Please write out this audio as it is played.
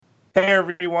Hey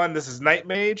everyone, this is Night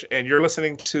Mage, and you're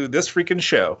listening to This Freaking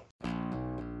Show.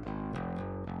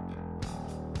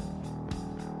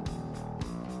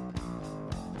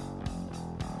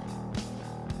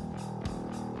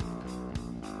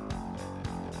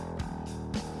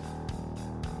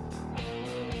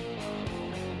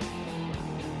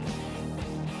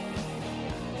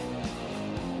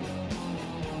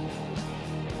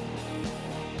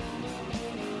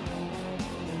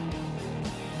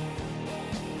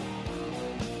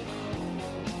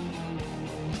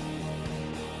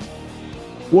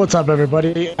 What's up,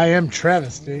 everybody? I am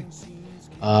Travesty.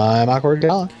 I'm Awkward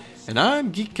Gala. And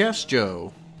I'm Geekcast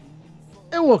Joe.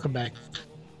 And welcome back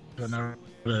to another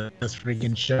This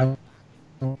Freaking Show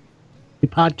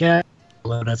podcast. A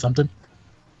little bit of something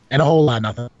and a whole lot of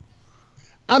nothing.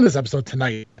 On this episode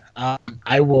tonight,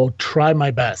 I will try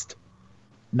my best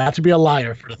not to be a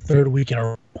liar for the third week in a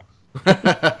row.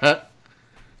 That'd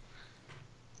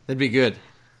be good.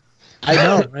 I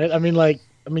know, right?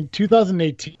 I mean,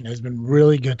 2018 has been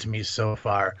really good to me so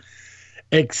far,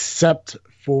 except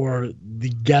for the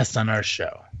guests on our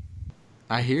show.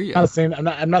 I hear you.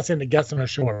 I'm not saying the guests on our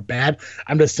show are bad.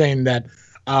 I'm just saying that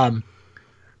that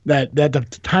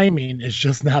the timing is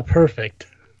just not perfect.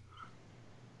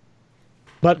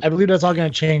 But I believe that's all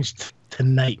going to change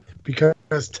tonight,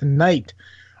 because tonight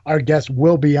our guest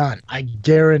will be on. I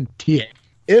guarantee it.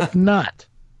 If not,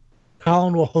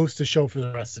 Colin will host the show for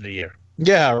the rest of the year.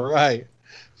 Yeah, right.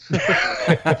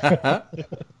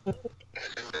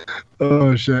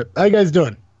 Oh shit! How you guys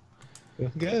doing?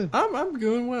 Good. I'm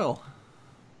doing well.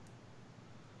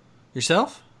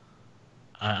 Yourself?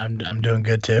 I'm doing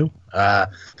good too. Had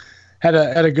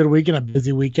a good weekend, a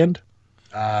busy weekend.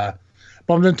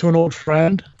 Bumped into an old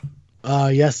friend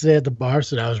yesterday at the bar,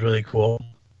 so that was really cool.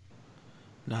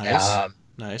 Nice.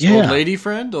 Nice. Yeah. Old lady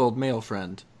friend, old male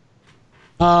friend?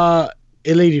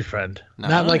 A lady friend.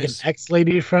 Nice. Not like an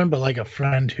ex-lady friend, but like a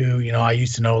friend who, I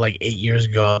used to know like 8 years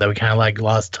ago that we kind of like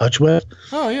lost touch with.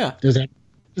 Oh, yeah. Just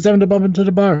having to bump into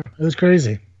the bar. It was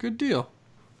crazy. Good deal.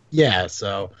 Yeah,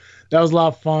 so that was a lot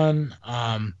of fun.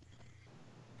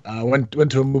 Went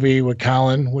to a movie with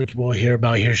Colin, which we'll hear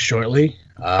about here shortly.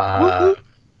 Yeah,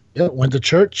 went to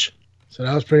church, so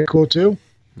that was pretty cool too.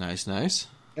 Nice, nice.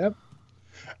 Yep.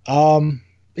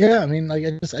 Yeah, I mean, like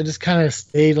I just kind of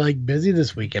stayed like busy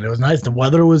this weekend. It was nice. The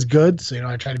weather was good, so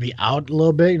I tried to be out a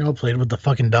little bit. Played with the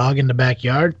fucking dog in the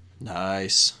backyard.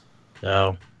 Nice.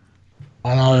 So,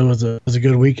 all in all, it was a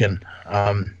good weekend.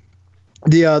 The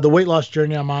weight loss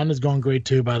journey I'm on is going great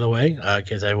too, by the way. In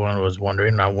case everyone was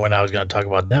wondering when I was going to talk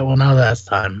about that. Well, now that's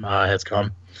time has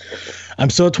come. I'm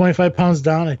still at 25 pounds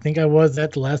down. I think I was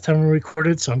at the last time we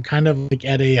recorded, so I'm kind of like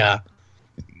at an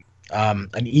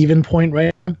even point right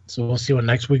now. So we'll see what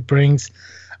next week brings.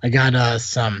 I got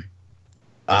some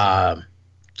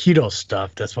keto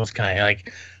stuff that's supposed to kind of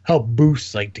like help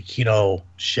boost like the keto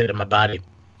shit in my body.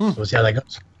 So we'll see how that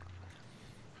goes.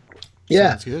 Yeah,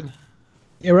 Sounds good.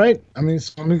 Yeah, right. I mean,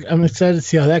 so I'm excited to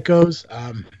see how that goes.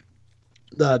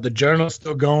 The journal's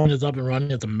still going. It's up and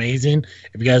running. It's amazing.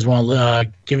 If you guys want to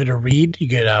give it a read, you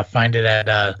could find it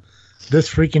at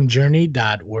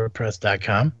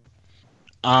thisfreakingjourney.wordpress.com.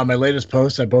 My latest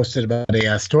post, I posted about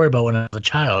a story about when I was a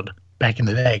child back in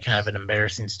the day, kind of an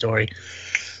embarrassing story.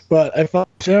 But I felt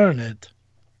sharing it.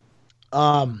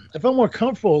 I felt more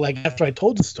comfortable like after I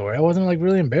told the story. I wasn't like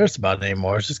really embarrassed about it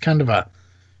anymore. It's just kind of a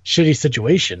shitty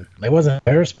situation. I wasn't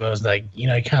embarrassed, but I was like,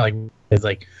 kind of like, it's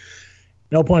like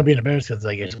no point in being embarrassed because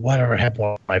like it's whatever happened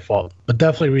was my fault. But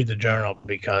definitely read the journal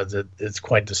because it's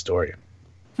quite the story.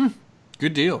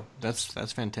 Good deal. That's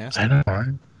fantastic. I know,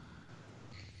 right?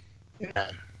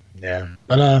 Yeah.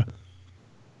 But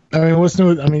I mean, what's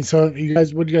new? I mean, so what do you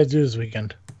guys do this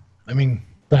weekend? I mean,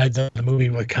 besides the movie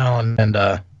with Colin and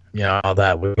all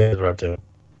that, what you guys were up to?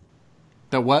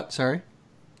 The what? Sorry?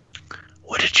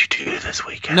 What did you do this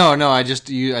weekend? No, I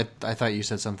thought you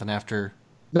said something after.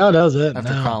 No, that was it.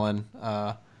 After Colin,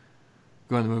 going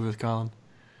to the movie with Colin.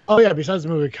 Oh yeah, besides the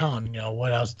movie with Colin,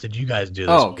 what else did you guys do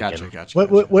this weekend? Gotcha.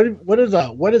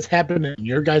 What has happened in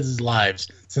your guys' lives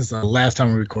since the last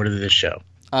time we recorded this show?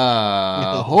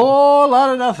 A whole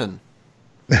lot of nothing.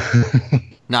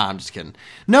 Nah, I'm just kidding.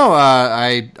 No,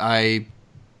 I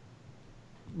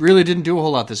really didn't do a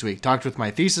whole lot this week. Talked with my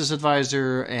thesis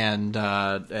advisor, and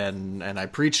I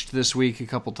preached this week a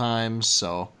couple times.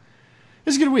 So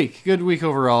it's a good week. Good week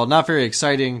overall. Not very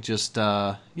exciting. Just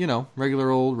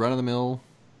regular old run of the mill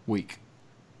week.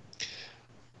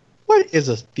 What is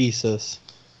a thesis?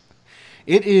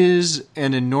 It is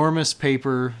an enormous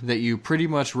paper that you pretty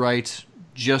much write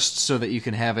just so that you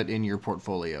can have it in your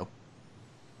portfolio.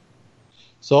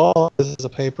 So all this is a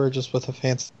paper just with a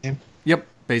fancy name? Yep.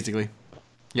 basically.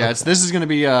 Yeah, Okay. this is going to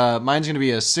be mine's going to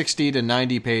be a 60 to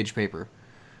 90 page paper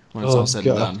when it's all said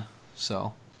and done.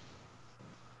 So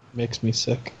Makes me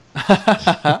sick.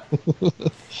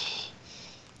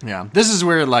 yeah, this is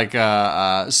where like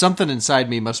something inside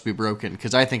me must be broken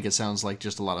because I think it sounds like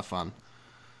just a lot of fun.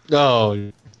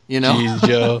 Oh, You know? Jeez,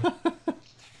 Joe.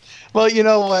 Well, you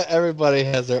know what? Everybody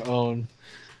has their own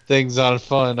things on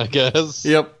fun, I guess.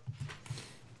 Yep.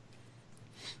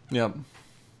 And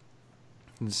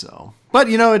so, but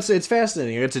you know, it's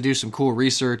fascinating. I get to do some cool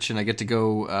research, and I get to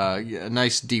go a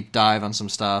nice deep dive on some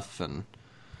stuff, and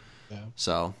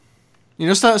so, you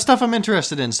know, stuff I'm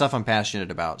interested in, stuff I'm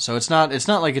passionate about. So it's not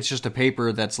like it's just a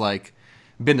paper that's like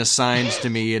been assigned to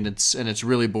me, and it's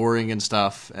really boring and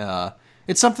stuff.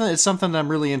 It's something that I'm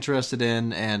really interested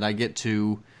in, and I get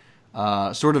to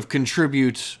sort of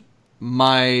contribute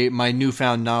my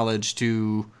newfound knowledge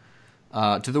to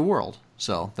the world.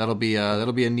 So that'll be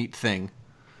a neat thing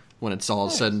when it's all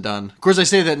said and done. Of course, I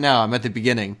say that now. I'm at the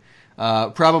beginning.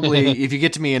 Probably, if you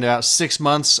get to me in about 6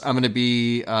 months, I'm going to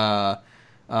be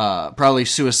probably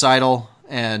suicidal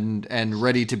and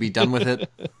ready to be done with it.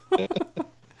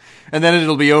 And then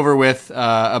it'll be over with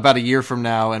about a year from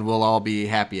now, and we'll all be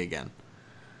happy again.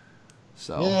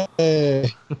 So, Yay.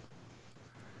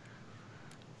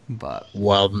 but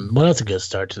Well, that's a good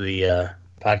start to the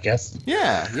podcast.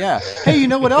 yeah. Hey, you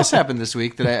know what else happened this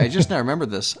week that I just now remembered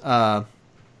this? My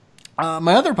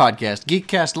other podcast,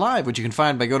 Geekcast Live, which you can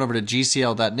find by going over to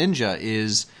gcl.ninja,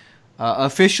 is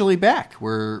officially back.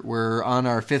 We're on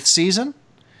our 5th season.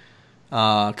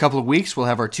 A couple of weeks, we'll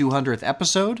have our 200th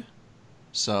episode.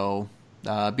 So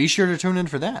be sure to tune in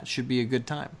for that. Should be a good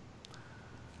time.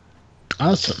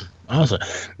 Awesome.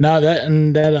 Now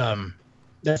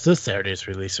that's this Saturday's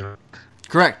release.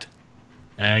 Correct.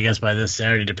 And I guess by this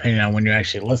Saturday, depending on when you're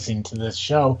actually listening to this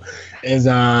show, is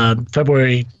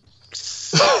February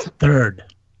 3rd.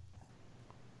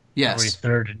 Yes.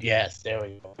 February 3rd. Yes, there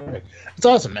we go. It's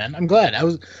awesome, man. I'm glad. I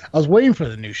was waiting for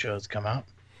the new shows to come out.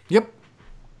 Yep.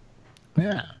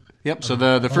 Yeah. Yep. So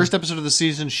the first episode of the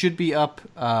season should be up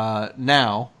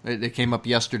now. It came up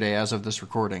yesterday as of this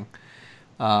recording.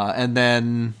 And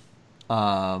then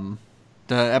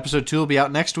the episode 2 will be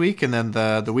out next week, and then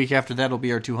the week after that will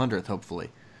be our 200th, hopefully.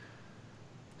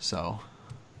 So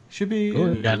should be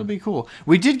it'll be cool.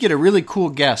 We did get a really cool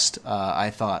guest. I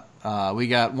thought we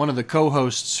got one of the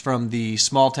co-hosts from the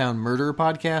Small Town Murder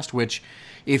podcast, which,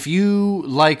 if you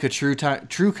like a true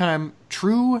crime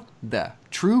podcast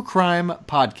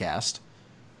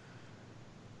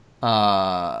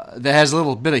that has a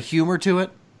little bit of humor to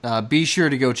it, be sure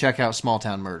to go check out Small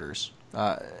Town Murders.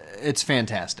 It's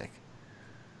fantastic.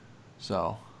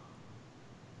 So,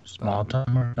 Small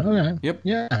Town. Okay. Yep.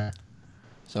 Yeah.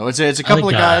 So it's a couple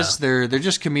like, of guys. They're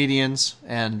just comedians,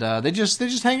 and they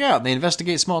just hang out. And they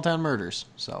investigate small town murders.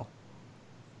 So.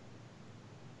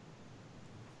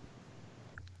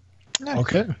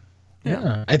 Okay.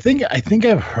 Yeah. I think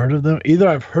I've heard of them. Either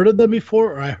I've heard of them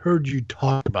before, or I heard you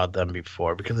talk about them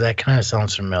before, because that kind of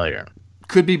sounds familiar.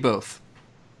 Could be both.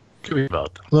 Could be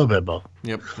both. A little bit of both.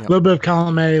 Yep. A little bit of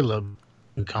column A, a little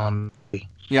bit of column B.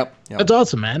 Yep. That's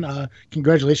awesome, man.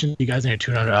 Congratulations, you guys, on your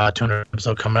 200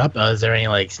 episode coming up. Is there any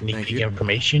like sneak peek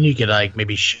information you could like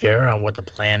maybe share on what the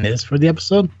plan is for the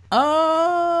episode?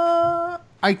 I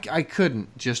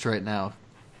couldn't just right now.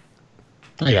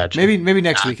 I got you. Maybe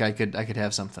next week I could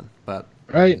have something, but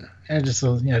right, and just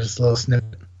a little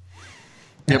snippet.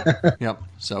 Yep.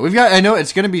 So I know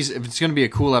it's gonna be a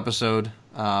cool episode.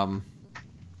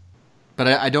 But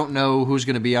I don't know who's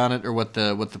gonna be on it or what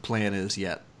the plan is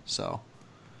yet. So.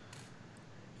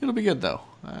 It'll be good, though.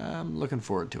 I'm looking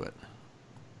forward to it.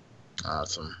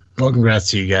 Awesome. Well,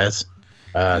 congrats to you guys.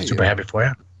 Super happy for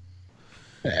you.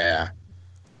 Yeah.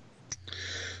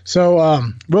 So,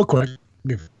 real quick,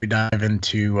 before we dive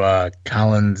into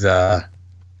Colin's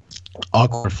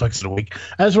awkward flicks of the week,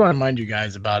 I just want to remind you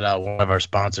guys about one of our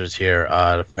sponsors here,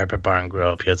 the Fire Pit Bar and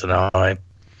Grill, if you guys don't know.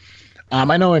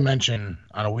 I know I mention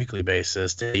on a weekly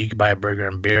basis that you can buy a burger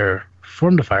and beer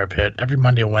from the Fire Pit every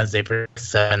Monday and Wednesday for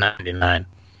 $7.99.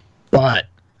 But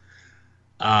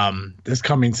this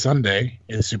coming Sunday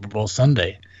is Super Bowl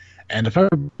Sunday, and the Fire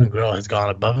Pit Grill has gone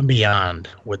above and beyond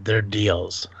with their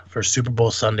deals for Super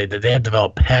Bowl Sunday, that they have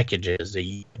developed packages that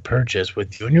you can purchase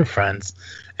with you and your friends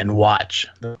and watch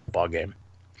the football game.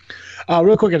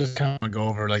 Real quick, I just kind of want to go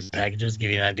over like the packages,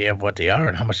 give you an idea of what they are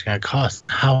and how much it's going to cost,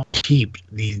 how cheap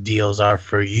these deals are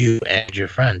for you and your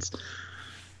friends.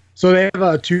 So they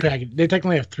have 2 packages. They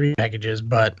technically have 3 packages,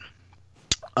 but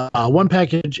one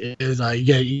package is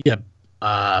you get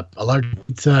a large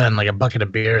pizza and like a bucket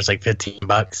of beer. It's like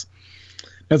 $15.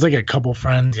 That's like a couple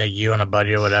friends, like you and a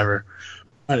buddy or whatever.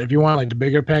 if you want like the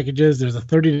bigger packages, there's a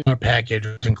 $30 package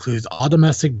which includes all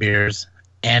domestic beers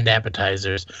and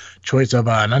appetizers. Choice of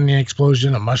an onion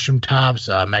explosion, a mushroom tops,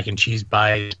 mac and cheese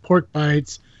bites, pork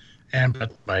bites, and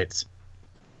pretzel bites.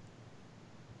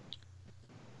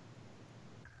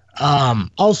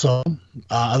 Also,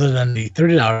 other than the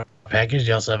 $30 package,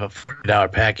 you also have a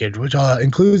 $40 package, which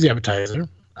includes the appetizer,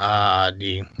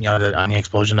 the onion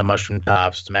explosion, the mushroom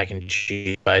tops, the mac and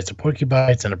cheese bites, the porky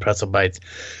bites, and the pretzel bites.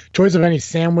 Choice of any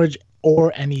sandwich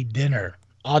or any dinner.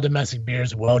 All domestic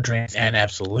beers, well drinks, and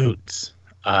absolutes.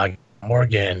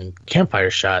 Morgan campfire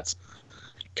shots.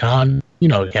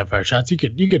 Campfire shots. You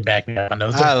could back me up on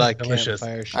those. I like delicious.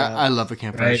 campfire shots. I love a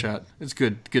campfire Right. shot. It's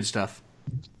good stuff.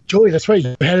 Joey, that's right.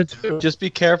 You had it too. Just be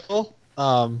careful.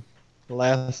 The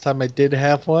last time I did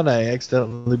have one, I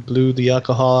accidentally blew the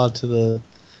alcohol onto the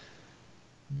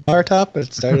bar top and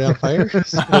it started on fire.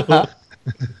 So,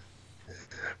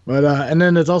 But and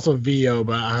then there's also VO,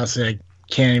 but honestly, I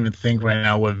can't even think right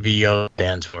now what VO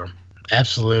stands for.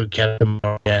 Absolute Captain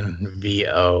Morgan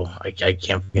VO. I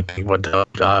can't think what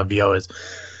the VO is.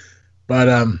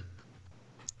 But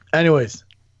anyways,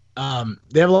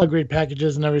 they have a lot of great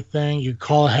packages and everything. You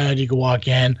call ahead, you can walk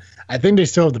in. I think they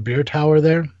still have the beer tower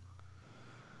there.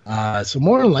 So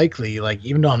more than likely, like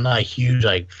even though I'm not a huge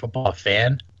like football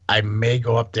fan, I may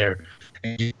go up there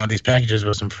and get one of these packages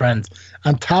with some friends.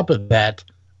 On top of that,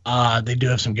 they do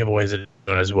have some giveaways that they're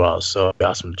doing as well, so it'd be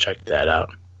awesome to check that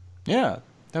out. Yeah,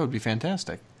 that would be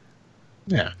fantastic.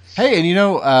 Yeah. Hey, and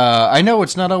I know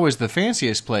it's not always the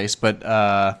fanciest place,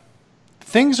 but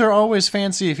things are always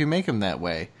fancy if you make them that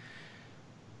way.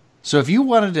 So if you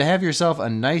wanted to have yourself a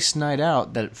nice night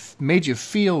out that made you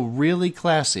feel really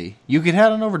classy, you could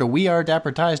head on over to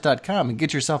wearedapperties.com and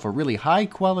get yourself a really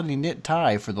high-quality knit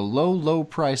tie for the low, low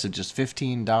price of just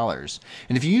 $15.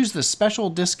 And if you use the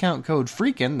special discount code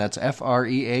FREAKIN, that's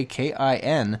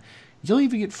FREAKIN, you'll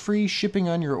even get free shipping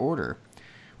on your order,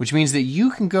 which means that you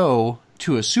can go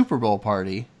to a Super Bowl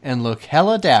party and look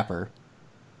hella dapper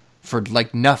for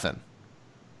like nothing.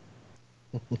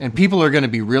 And people are going to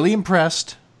be really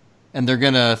impressed. And they're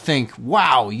going to think,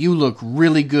 wow, you look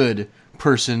really good,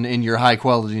 person in your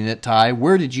high-quality knit tie.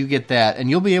 Where did you get that? And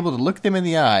you'll be able to look them in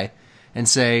the eye and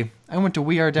say, I went to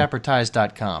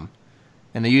wearedapperties.com,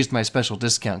 and I used my special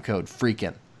discount code,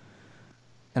 FREAKIN.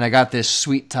 And I got this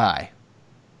sweet tie.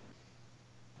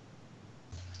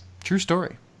 True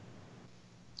story.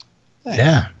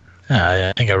 Yeah.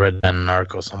 I think I read that in an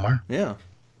article somewhere. Yeah.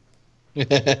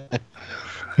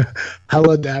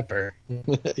 Hella dapper.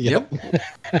 Yep.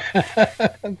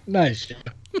 Nice.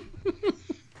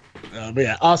 But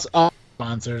yeah, us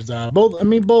sponsors.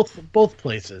 Both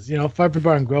places. Fire Pit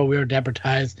Bar and Grill. We are Dapper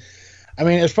Ties. I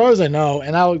mean, as far as I know,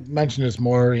 and I'll mention this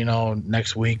more,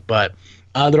 next week. But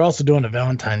they're also doing a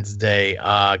Valentine's Day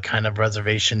kind of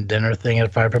reservation dinner thing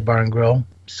at Fire Pit Bar and Grill.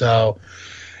 So,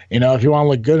 if you want to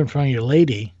look good in front of your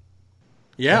lady.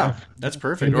 Yeah, that's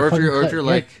perfect. Or if you're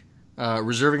like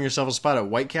reserving yourself a spot at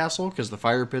White Castle because the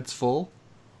fire pit's full.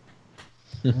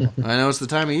 I know it's the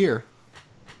time of year.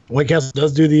 White Castle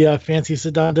does do the fancy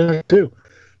sit-down dinner, too.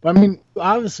 But, I mean,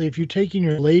 obviously, if you're taking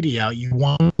your lady out, you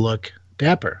want to look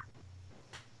dapper.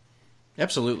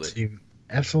 Absolutely.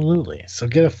 Absolutely. So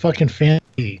get a fucking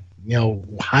fancy,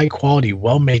 high-quality,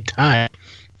 well-made tie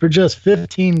for just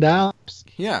 $15.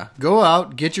 Yeah. Go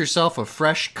out, get yourself a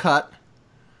fresh cut,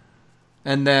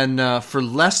 and then for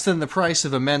less than the price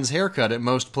of a men's haircut at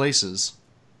most places,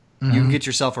 you can get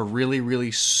yourself a really,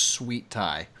 really sweet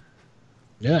tie.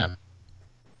 Yeah.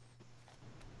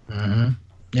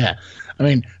 Yeah. I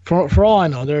mean, for all I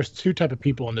know, there's two type of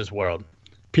people in this world.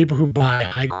 People who buy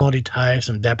high-quality ties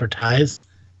and dapper ties,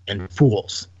 and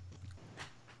fools.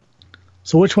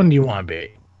 So which one do you want to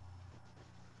be?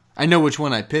 I know which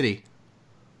one I pity.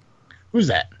 Who's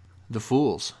that? The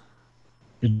fools.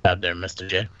 Good job there, Mr.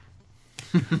 J.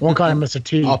 Won't call him Mr.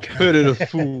 T. I'll pity the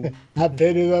fool. I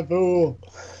pity the fool.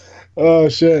 Oh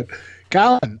shit,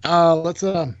 Colin.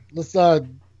 Let's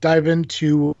dive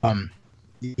into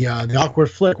the awkward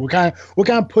flick. We'll kind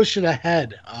of push it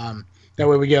ahead. That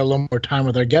way we get a little more time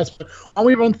with our guests. But why don't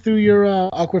we run through your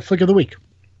awkward flick of the week?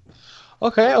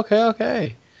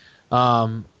 Okay.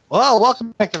 Well,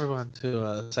 welcome back everyone to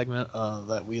a segment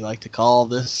that we like to call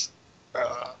this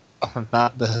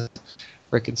not the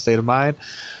freaking state of mind.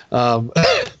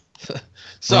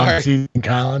 Sorry, Wrong season,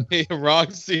 Colin.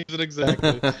 wrong season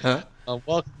exactly.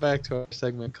 Welcome back to our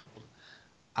segment called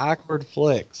Awkward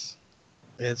Flicks.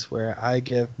 It's where I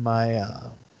give my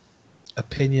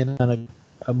opinion on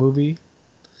a movie,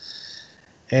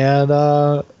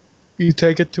 and you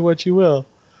take it to what you will.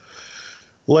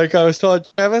 Like I was telling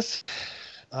Travis,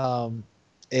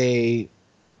 a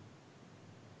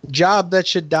job that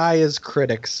should die is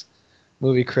critics,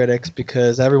 movie critics,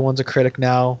 because everyone's a critic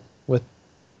now with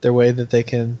their way that they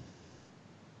can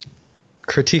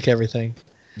critique everything.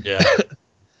 Yeah.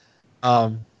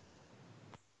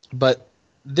 But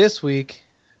this week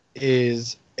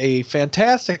is a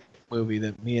fantastic movie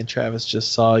that me and Travis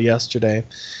just saw yesterday.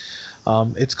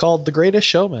 It's called The Greatest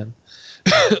Showman.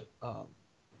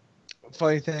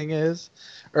 Funny thing is,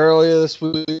 earlier this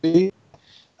week,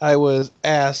 I was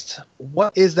asked,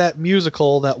 what is that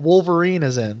musical that Wolverine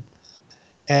is in?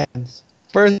 And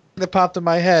first thing that popped in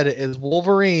my head is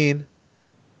Wolverine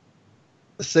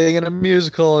singing a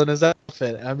musical in his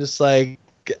outfit. I'm just like,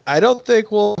 I don't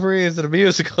think Wolverine is in a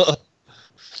musical.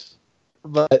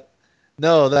 But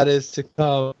no, that is to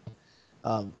come.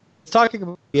 Talking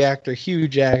about the actor Hugh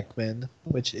Jackman,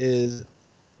 which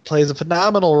plays a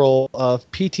phenomenal role of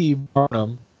P.T.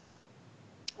 Barnum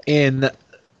in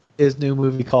his new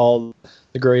movie called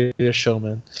The Greatest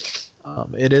Showman.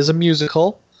 It is a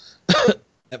musical.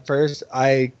 At first,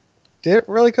 I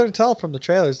couldn't tell from the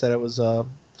trailers that it was a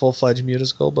full-fledged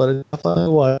musical, but it definitely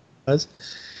was.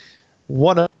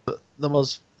 One of the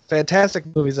most fantastic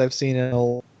movies I've seen in a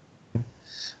long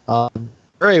time.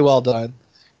 Very well done.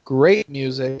 Great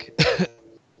music.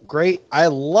 Great. I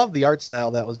love the art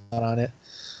style that was done on it.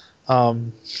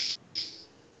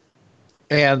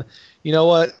 And you know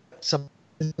what?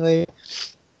 Surprisingly,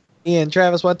 me and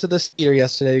Travis went to the theater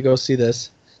yesterday to go see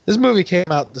this. This movie came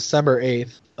out December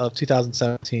 8th of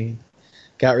 2017.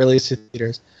 Got released to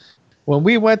theaters. When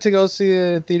we went to go see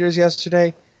it in theaters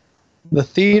yesterday, the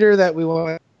theater that we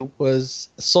went to was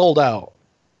sold out.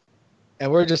 And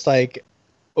we're just like,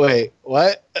 wait,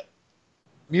 what?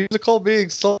 Musical being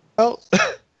sold out?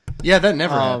 Yeah, that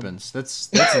never happens. That's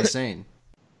insane.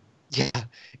 Yeah,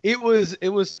 it was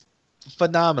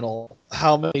phenomenal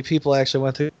how many people actually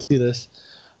went to see this.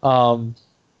 I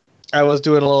was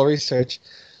doing a little research.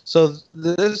 So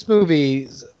this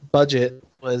movie's budget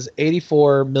was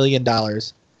 $84 million.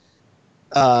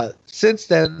 Since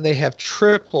then, they have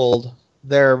tripled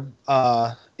their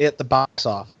at the box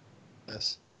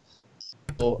office.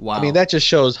 So, Wow. I mean, that just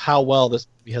shows how well this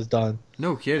movie has done.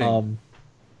 No kidding.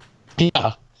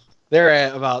 Yeah, they're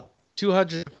at about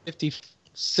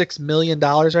 $256 million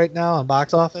right now on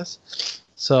box office.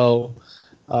 So,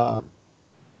 like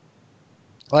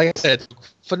I said,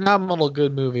 phenomenal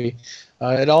good movie.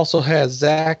 It also has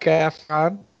Zac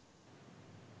Efron.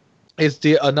 It's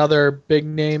another big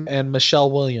name, and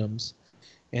Michelle Williams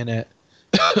in it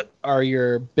are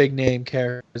your big name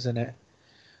characters in it.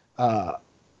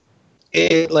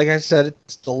 Like I said,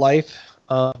 it's the life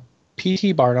of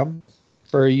P.T. Barnum.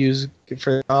 For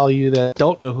all you that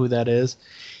don't know who that is,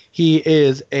 he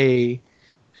is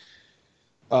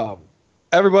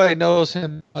everybody knows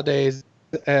him nowadays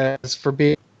as for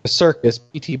being a circus,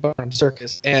 P.T. Barnum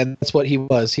Circus, and that's what he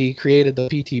was. He created the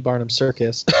P.T. Barnum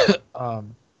Circus.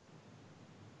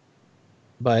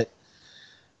 But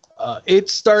it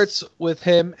starts with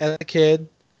him as a kid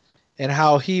and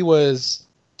how he was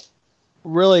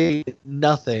really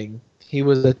nothing. He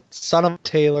was a son of a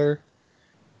tailor,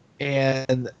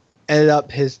 and ended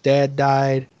up his dad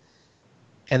died,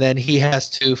 and then he has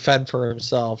to fend for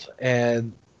himself.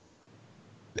 And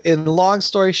in long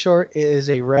story short, it is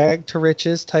a rag to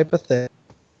riches type of thing.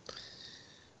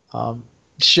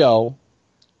 Show.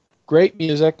 Great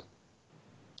music.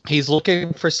 He's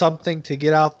looking for something to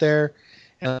get out there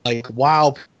and like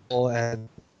wow people and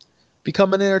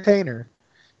become an entertainer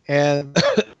and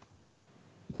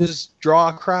just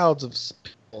draw crowds of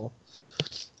people.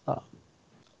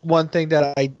 One thing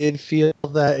that I did feel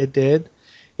that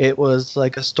it was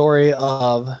like a story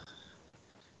of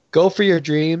go for your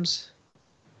dreams.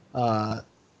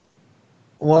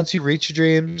 Once you reach your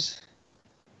dreams,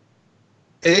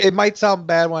 it might sound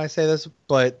bad when I say this,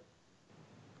 but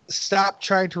stop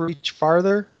trying to reach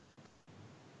farther.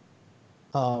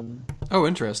 Oh,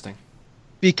 interesting.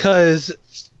 Because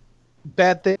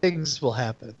bad things will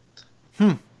happen.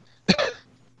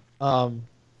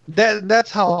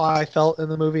 That's how I felt in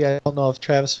the movie. I don't know if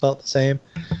Travis felt the same,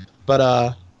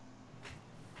 but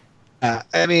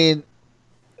I mean,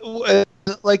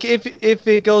 like if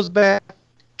it goes back,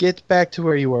 get back to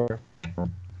where you were.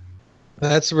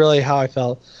 That's really how I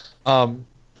felt.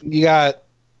 You got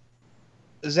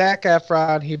Zac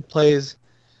Efron. He plays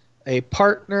a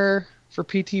partner for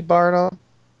P.T. Barnum,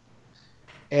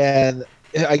 and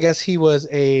I guess he was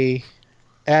a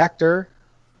actor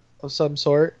of some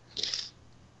sort,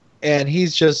 and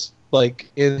he's just like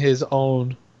in his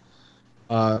own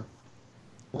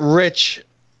rich,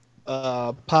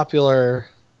 popular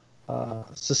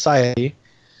society,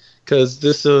 because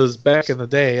this was back in the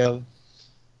day of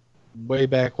way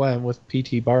back when with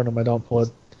P.T. Barnum. I don't know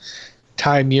what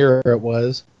time year it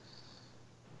was.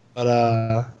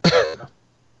 But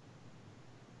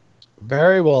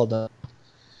very well done.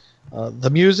 The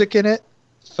music in it,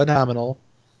 phenomenal.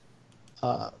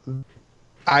 I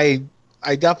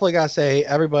definitely gotta say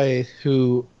everybody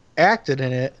who acted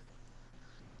in it,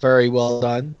 very well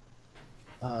done.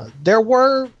 There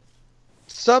were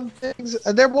some things,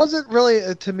 and there wasn't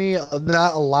really, to me,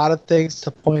 not a lot of things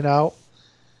to point out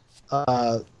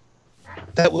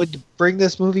that would bring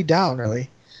this movie down, really.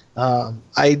 I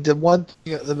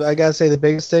gotta say the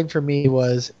biggest thing for me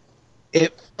was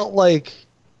it felt like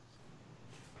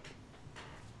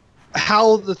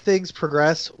how the things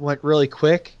progressed went really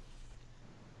quick,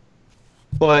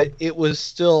 but it was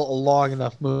still a long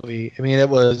enough movie. I mean, it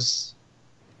was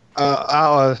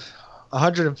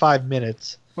 105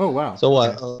 minutes. Oh wow! So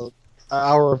what? An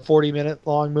hour and 40-minute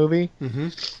long movie. Mm-hmm.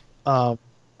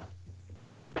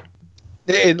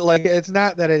 It's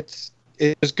not that it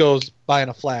just goes by in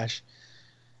a flash,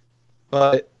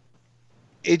 but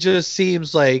it just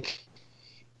seems like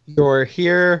you're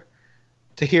here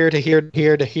to here to here to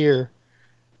here to here,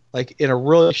 like in a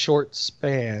really short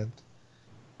span.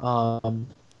 And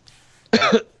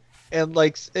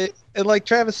like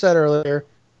Travis said earlier,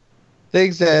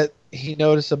 things that he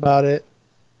noticed about it,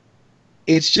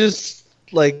 it's just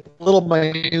like little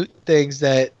minute things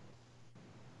that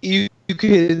you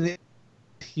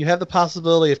have the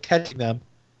possibility of catching them,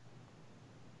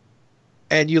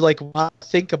 and you like want to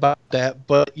think about that,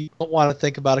 but you don't want to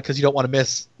think about it because you don't want to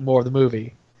miss more of the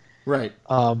movie. Right.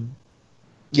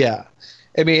 Yeah.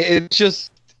 I mean, it's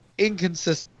just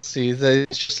inconsistency that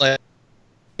it's just like,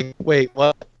 wait,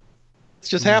 what? It's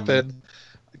just happened,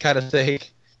 kind of thing.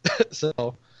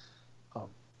 So,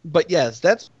 but yes,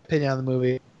 that's my opinion on the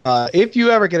movie. If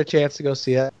you ever get a chance to go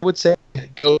see it, I would say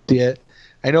go see it.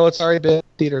 I know it's already been in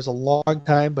theaters a long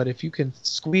time, but if you can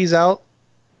squeeze out,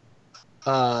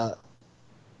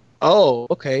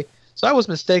 okay. So I was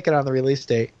mistaken on the release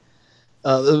date.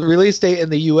 The release date in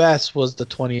the U.S. was the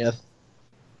 20th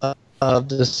of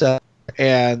December,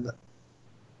 and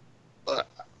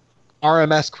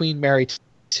RMS Queen Mary,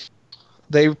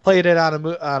 they played it on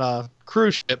a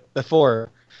cruise ship before,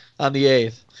 on the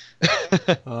 8th.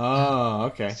 Oh,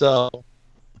 okay. So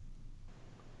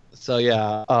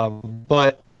yeah,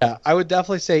 but yeah, I would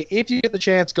definitely say if you get the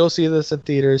chance, go see this in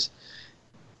theaters.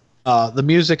 The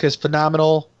music is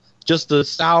phenomenal. Just the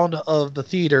sound of the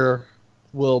theater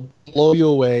will blow you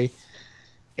away.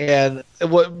 And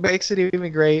what makes it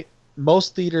even great,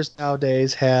 most theaters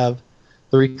nowadays have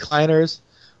the recliners,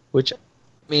 which, I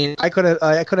mean, I couldn't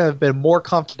have been more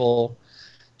comfortable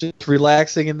just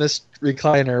relaxing in this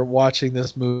recliner watching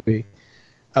this movie.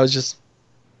 I was just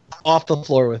off the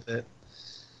floor with it.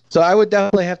 So I would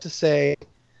definitely have to say,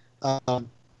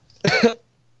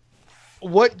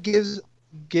 what gives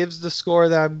the score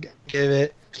that I'm gonna give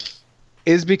it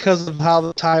is because of how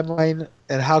the timeline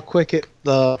and how quick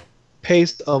the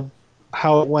pace of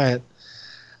how it went.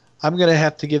 I'm gonna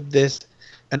have to give this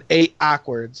an 8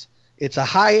 awkwards. It's a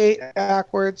high 8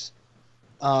 awkwards.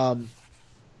 I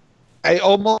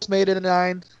almost made it a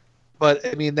 9, but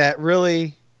I mean it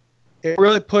really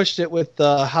pushed it with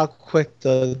how quick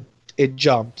it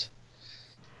jumped.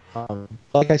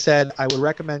 Like I said, I would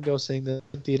recommend go seeing the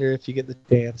theater if you get the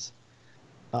chance.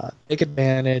 Take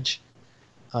advantage.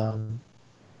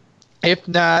 If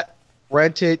not,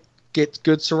 rent it, get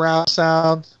good surround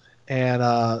sound,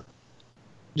 and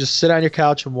just sit on your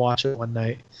couch and watch it one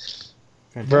night.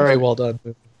 Fantastic. Very well done.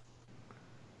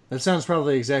 That sounds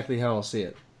probably exactly how I'll see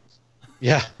it.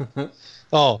 Yeah.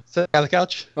 Oh, sit on the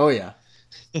couch? Oh, yeah.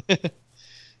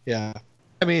 Yeah.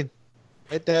 I mean,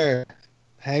 right there.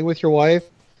 Hang with your wife.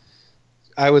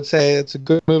 I would say it's a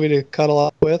good movie to cuddle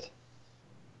up with.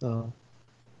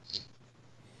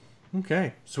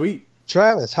 Okay, sweet.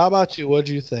 Travis, how about you? What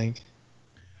do you think?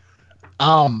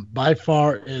 By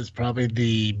far is probably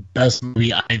the best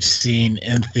movie I've seen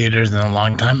in theaters in a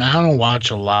long time. I don't watch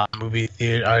a lot of movie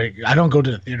theater. I don't go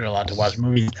to the theater a lot to watch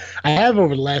movies. I have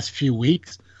over the last few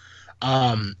weeks.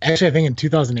 Actually, I think in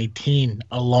 2018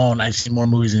 alone, I've seen more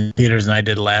movies in theaters than I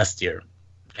did last year.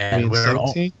 And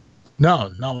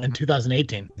No, in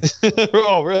 2018.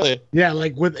 Oh, really? Yeah,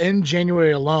 like within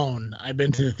January alone, I've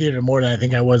been to the theater more than I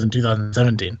think I was in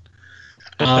 2017.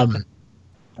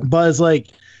 But it's like,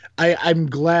 I'm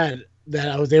glad that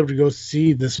I was able to go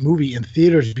see this movie in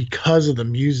theaters because of the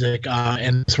music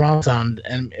and surround sound,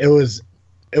 and it was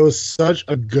such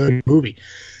a good movie.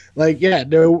 Like, yeah,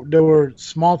 there were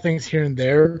small things here and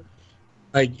there.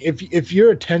 Like, if your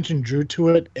attention drew to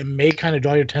it, it may kind of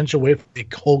draw your attention away from the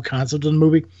whole concept of the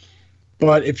movie.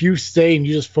 But if you stay and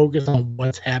you just focus on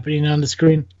what's happening on the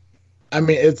screen, I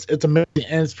mean, it's amazing,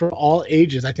 and it's for all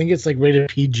ages. I think it's like rated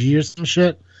PG or some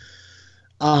shit.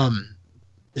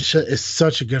 It's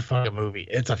such a good fucking movie.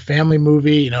 It's a family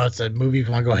movie. You know, it's a movie if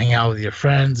you want to go hang out with your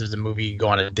friends. It's a movie you go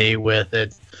on a date with.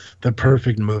 It's the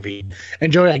perfect movie.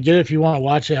 And Joey, I get it if you want to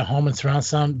watch it at home and surround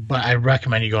sound, but I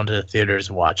recommend you go into the theaters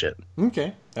and watch it.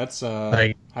 Okay, that's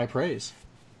high praise.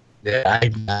 Yeah,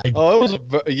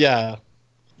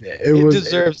 it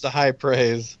deserves the high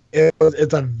praise.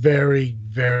 It's a very,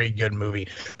 very good movie.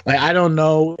 Like, I don't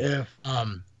know if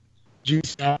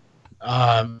G-Star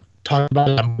talked about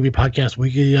it on Movie Podcast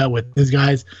Weekly with these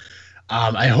guys.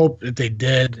 I hope that they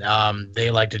did.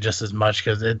 They liked it just as much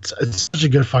because it's such a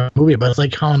good fucking movie. But it's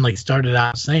like Colin started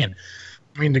out saying.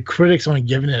 I mean, the critics only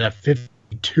giving it a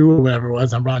 52 or whatever it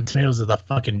was on Rotten Tomatoes is a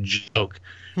fucking joke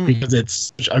because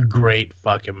it's such a great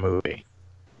fucking movie.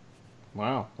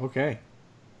 Wow. Okay.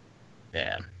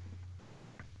 Yeah.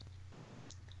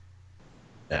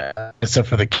 Except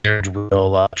for the carriage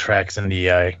wheel tracks in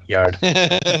the yard.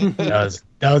 that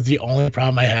was the only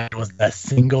problem I had was that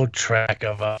single track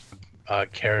of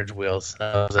carriage wheels.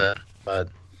 That was it. But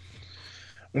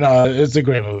no, it's a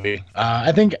great movie.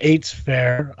 I think 8's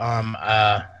fair.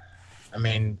 I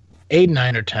mean, 8,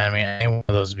 9, or 10. I mean, any one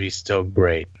of those would be still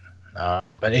great. But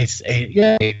 8's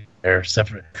fair. Except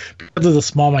for because of the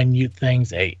small, minute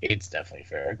things, 8's definitely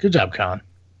fair. Good job, Colin.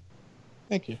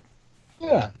 Thank you.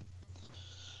 Yeah.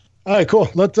 All right, cool.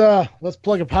 Let's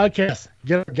plug a podcast.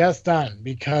 Get our guest on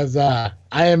because I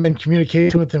am in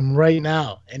communication with him right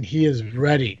now, and he is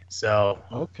ready. So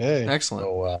okay, excellent.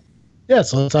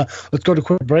 So let's go to a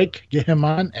quick break, get him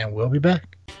on, and we'll be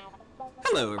back.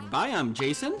 Hello, everybody. I'm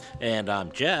Jason. And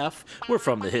I'm Jeff. We're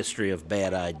from the History of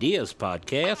Bad Ideas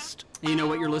podcast. You know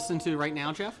what you're listening to right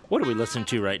now, Jeff? What are we listening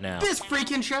to right now? This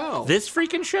freaking show. This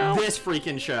freaking show? This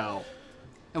freaking show.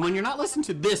 And when you're not listening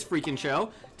to this freaking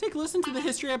show, take a listen to the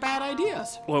History of Bad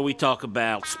Ideas. Where we talk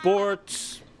about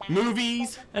sports,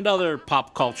 movies, and other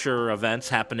pop culture events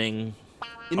happening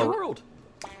in the world.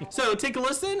 So take a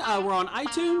listen. We're on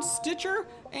iTunes, Stitcher,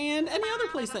 and any other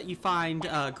place that you find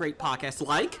great podcasts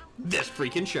like This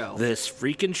Freaking Show. This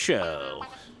freaking show.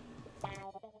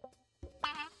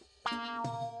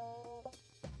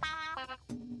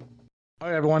 All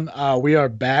right, everyone. We are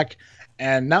back,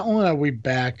 and not only are we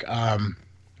back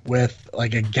with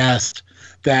like a guest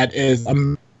that is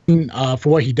amazing for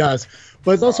what he does,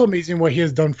 but it's also amazing what he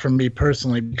has done for me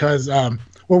personally. Because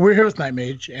we're here with Night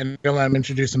Mage, and I'll let him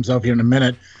introduce himself here in a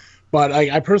minute. But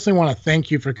I personally want to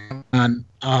thank you for coming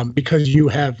on because you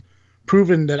have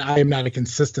proven that I am not a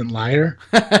consistent liar.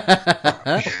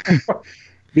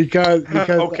 because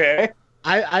okay.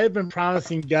 I have been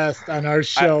promising guests on our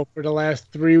show for the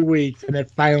last 3 weeks, and it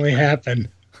finally happened.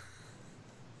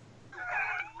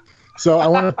 So I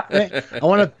want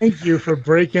to thank you for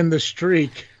breaking the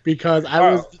streak because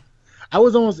I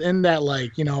was almost in that,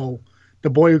 like, you know, the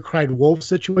boy who cried wolf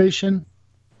situation.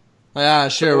 Yeah,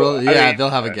 sure. Well, yeah, they'll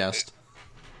have a guest.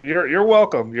 You're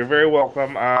welcome. You're very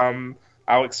welcome.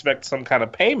 I'll expect some kind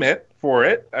of payment for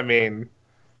it. I mean,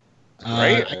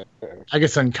 right? I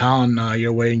guess send Colin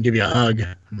your way and give you a hug.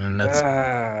 I mean, that's.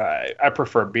 I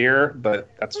prefer beer, but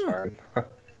that's fine.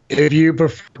 If you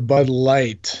prefer Bud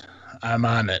Light, I'm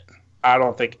on it. I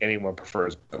don't think anyone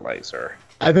prefers Bud Light, sir.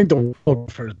 I think the world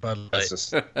prefers Bud Light.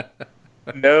 Just...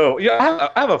 No, yeah,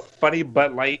 I have a funny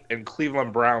Bud Light and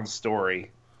Cleveland Browns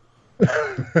story.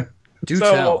 Do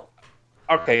tell.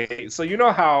 Okay, so you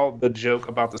know how the joke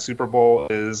about the Super Bowl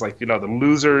is, like, you know, the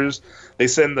losers, they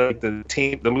send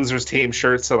the losers team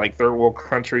shirts to like third world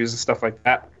countries and stuff like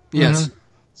that. Yes. Mm-hmm.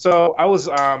 So I was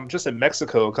just in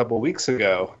Mexico a couple of weeks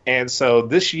ago, and so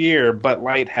this year Bud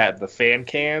Light had the fan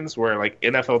cans where like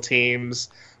NFL teams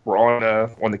were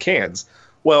on the cans.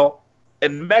 Well,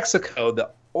 in Mexico, the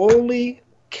only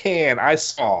can I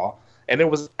saw, and it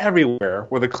was everywhere,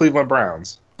 were the Cleveland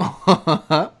Browns.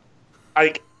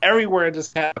 Like everywhere, it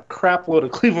just had a crap load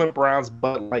of Cleveland Browns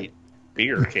Bud Light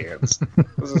beer cans.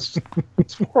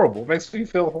 It's horrible. It makes me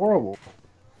feel horrible.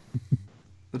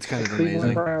 That's kind of Cleveland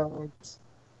amazing. Browns.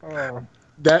 Oh.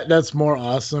 That's more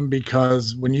awesome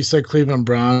because when you said Cleveland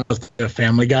Browns, a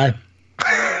Family Guy.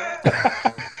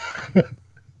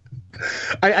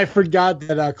 I forgot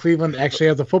that Cleveland actually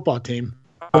has a football team.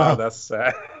 Oh, that's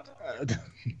sad.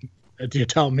 You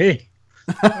tell me.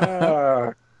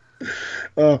 But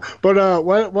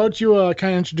why don't you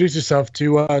kind of introduce yourself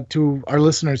to our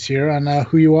listeners here on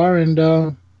who you are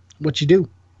and what you do?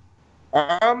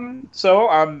 So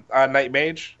I'm Night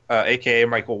Mage, aka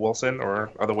Michael Wilson, or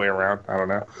other way around. I don't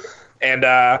know. And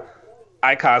I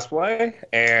cosplay,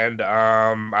 and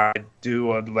I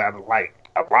do a lot of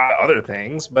a lot of other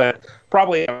things, but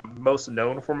probably I'm most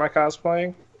known for my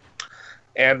cosplaying.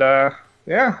 And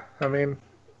yeah, I mean,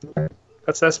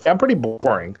 that's I'm pretty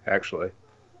boring actually.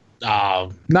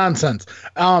 Oh, nonsense.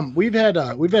 We've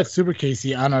had Super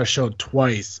Casey on our show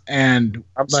twice, and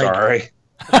I'm sorry.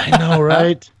 I know,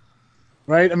 right?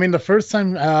 Right. I mean, the first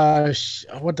time,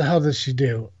 what the hell did she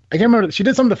do? I can't remember. She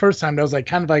did something the first time that was like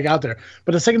kind of like out there,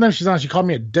 but the second time she's on, she called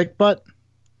me a dick butt.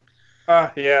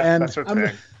 Yeah, And that's her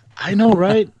thing. I know,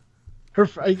 right?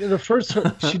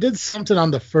 She did something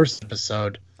on the first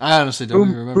episode. I honestly don't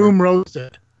even remember. Boom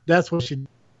roasted. That's what she.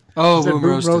 Oh, She said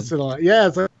boom roasted. a lot. Yeah,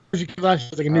 it's like she came out, she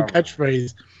has like a new Oh.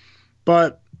 catchphrase.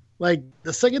 But like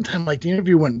the second time, like the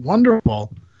interview went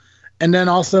wonderful, and then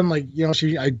all of a sudden, like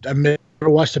I made her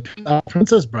watch the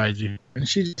Princess Bride, and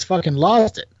she just fucking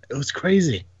lost it. It was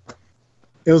crazy.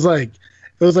 It was like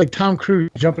Tom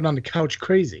Cruise jumping on the couch,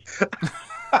 crazy.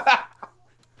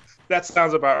 That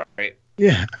sounds about right.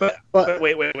 Yeah, But but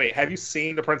wait. Have you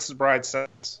seen The Princess Bride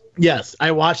since? yes,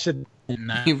 I watched it.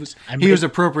 And, He was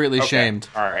appropriately Okay. shamed.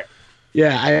 All right.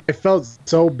 Yeah, I felt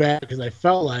so bad because I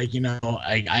felt like,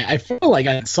 I felt like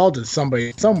I insulted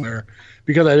somebody somewhere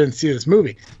because I didn't see this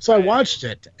movie. So I watched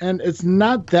it, and it's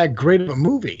not that great of a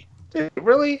movie. Dude,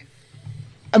 really?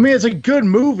 I mean, it's a good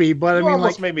movie, but You I mean,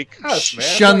 almost like, made me cuss, man.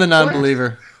 Shun the Like, what?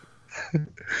 non-believer.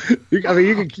 you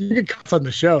can cuss on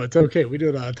the show. It's okay. We do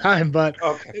it all the time, but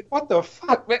Okay. What the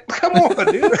fuck, man? Come on,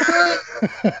 dude.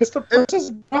 It's The Princess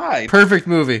Bride. Perfect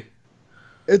movie.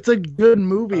 it's a good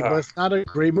movie, but Uh. it's not a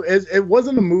great movie. It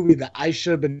wasn't a movie that I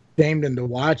should have been shamed into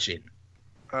watching.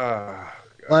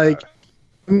 Like,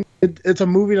 it's a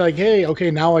movie like, hey,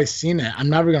 okay, now I've seen it. I'm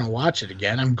never going to watch it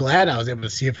again. I'm glad I was able to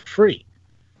see it for free.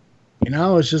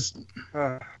 It's just,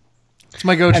 It's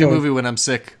my go-to Anyway. movie when I'm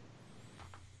sick.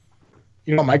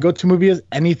 my go-to movie is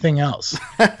anything else.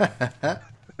 all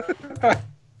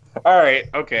right.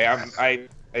 Okay. I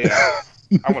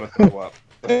want to throw up.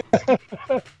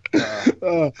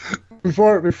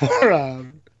 Before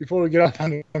we get off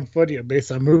on one foot here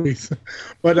based on movies,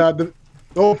 but the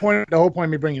whole point of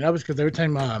me bringing it up is because every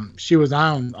time she was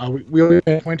on, we always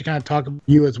had a point to kind of talk about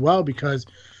you as well, because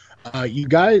you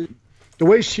guys, the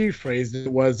way she phrased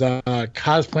it was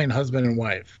cosplaying husband and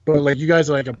wife, but like you guys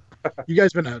are you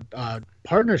guys been a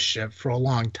partnership for a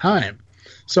long time.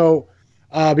 So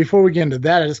before we get into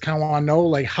that, I just kind of want to know,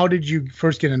 like, how did you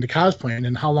first get into cosplaying,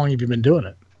 and how long have you been doing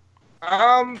it?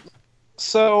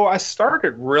 So I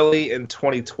started really in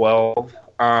 2012.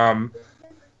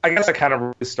 I guess I kind of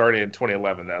really started in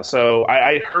 2011 though. So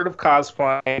I heard of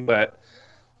cosplaying, but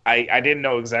I didn't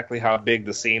know exactly how big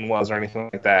the scene was or anything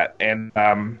like that. And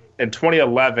in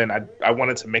 2011, I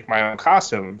wanted to make my own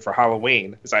costume for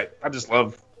Halloween because I just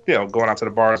love going out to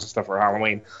the bars and stuff for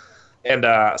Halloween. And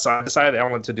so I decided I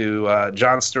wanted to do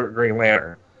John Stewart Green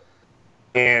Lantern.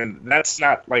 And that's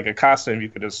not like a costume you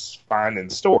could just find in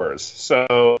stores.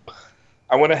 So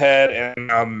I went ahead and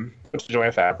went to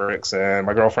Joanne Fabrics, and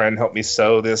my girlfriend helped me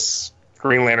sew this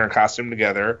Green Lantern costume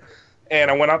together.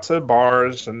 And I went out to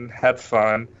bars and had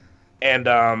fun. And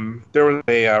there was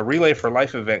a Relay for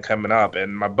Life event coming up,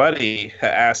 and my buddy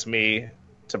had asked me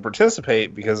to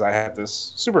participate because I had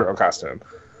this superhero costume.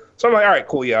 So I'm like, all right,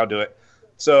 cool, yeah, I'll do it.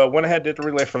 So I went ahead, did the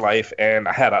Relay for Life, and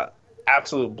I had an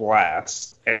absolute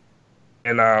blast.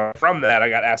 And from that, I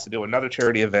got asked to do another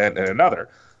charity event and another.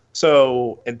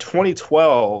 So in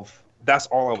 2012, that's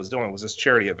all I was doing was just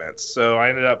charity events. So I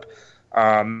ended up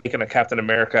making a Captain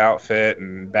America outfit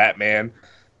and Batman.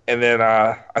 And then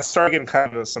I started getting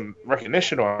kind of some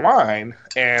recognition online.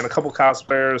 And a couple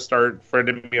cosplayers started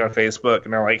friending me on Facebook.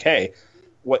 And they're like, hey,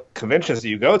 what conventions do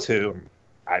you go to?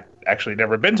 I've actually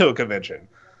never been to a convention.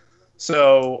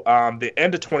 So the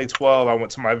end of 2012, I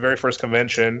went to my very first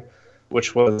convention,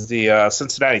 which was the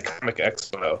Cincinnati Comic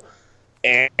Expo.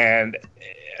 And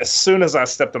as soon as I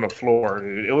stepped on the floor,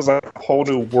 dude, it was like a whole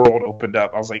new world opened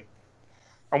up. I was like,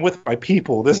 I'm with my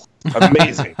people. This is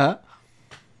amazing.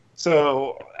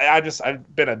 So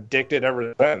I've been addicted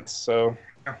ever since. So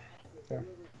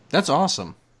That's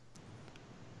awesome.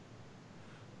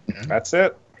 that's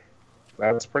it.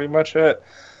 That's pretty much it.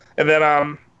 And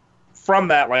then from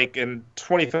that, like in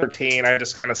 2013, I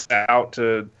just kind of set out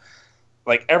to,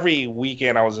 like, every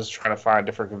weekend I was just trying to find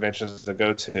different conventions to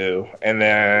go to. And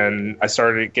then I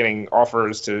started getting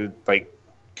offers to, like,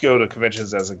 go to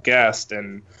conventions as a guest.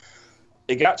 And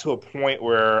it got to a point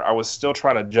where I was still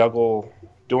trying to juggle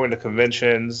doing the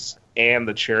conventions and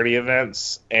the charity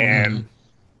events. And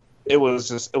it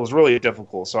was really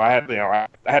difficult. So I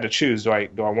had to choose. Do I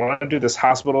want to do this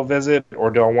hospital visit,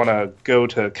 or do I want to go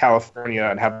to California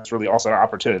and have this really awesome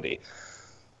opportunity?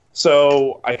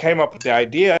 So I came up with the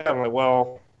idea. I'm like,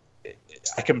 well,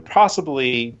 I can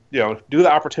possibly, do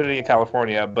the opportunity in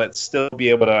California, but still be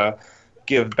able to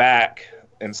give back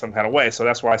in some kind of way. So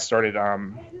that's why I started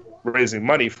raising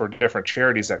money for different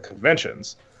charities at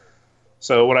conventions.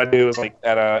 So what I do is, like,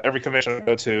 at every convention I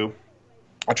go to,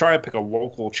 I try and pick a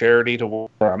local charity to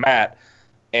where I'm at,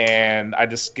 and I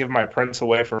just give my prints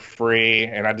away for free,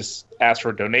 and I just ask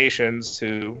for donations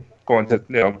to going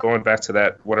back to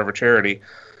that whatever charity.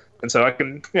 And so I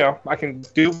can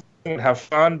do and have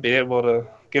fun, be able to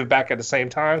give back at the same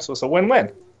time. So it's a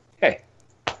win-win. Hey.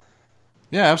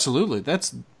 Yeah, absolutely.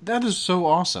 That is so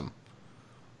awesome.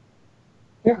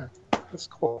 Yeah, that's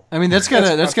cool. I mean, that's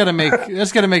gotta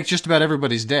make just about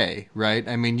everybody's day, right?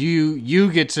 I mean,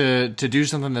 you get to do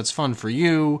something that's fun for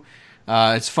you.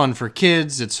 It's fun for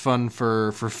kids. It's fun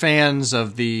for fans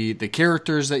of the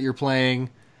characters that you're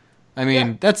playing. I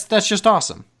mean, that's just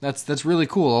awesome. That's really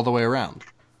cool all the way around.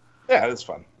 Yeah, it is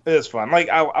fun. It is fun. Like,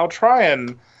 I'll try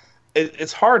and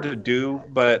it's hard to do,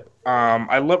 but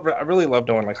I really love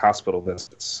doing, like, hospital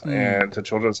visits and to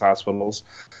children's hospitals.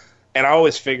 And I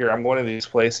always figure I'm going to these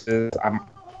places.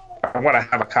 I want to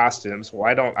have a costume, so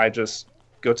why don't I just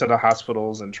go to the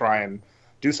hospitals and try and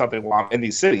do something while I'm in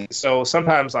these cities? So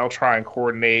sometimes I'll try and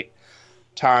coordinate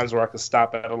times where I could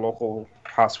stop at a local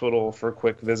hospital for a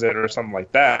quick visit or something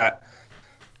like that.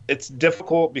 It's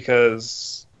difficult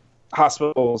because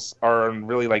hospitals are in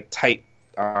really, like, tight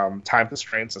time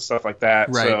constraints and stuff like that.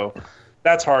 Right. So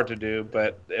that's hard to do.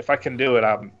 But if I can do it,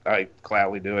 I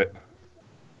gladly do it.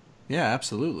 Yeah,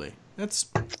 absolutely.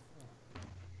 That's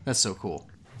so cool.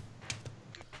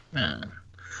 Yeah,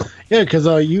 because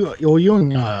you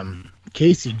and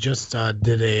Casey just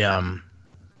did a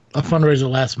fundraiser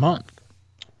last month.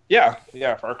 Yeah,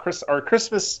 for our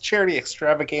Christmas charity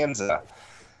extravaganza.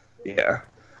 Yeah.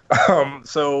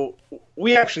 So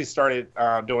we actually started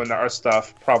doing our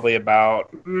stuff probably about,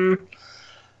 I think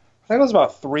it was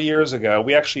about 3 years ago.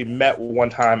 We actually met one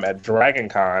time at Dragon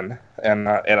Con in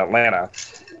Atlanta,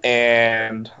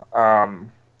 and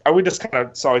we just kind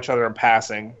of saw each other in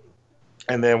passing,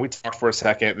 and then we talked for a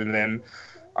second, and then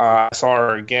I saw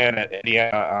her again at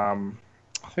Indiana.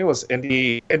 I think it was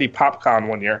Indy PopCon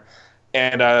one year,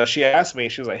 and she asked me.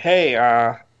 She was like, "Hey,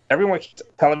 everyone keeps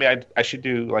telling me I should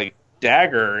do, like,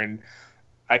 dagger, and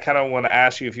I kind of want to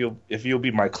ask you if you'll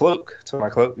be my cloak to my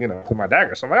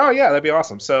dagger." So I'm like, "Oh yeah, that'd be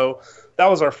awesome." So that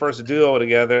was our first duo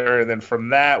together, and then from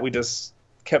that we just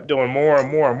kept doing more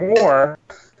and more and more.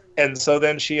 And so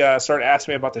then she started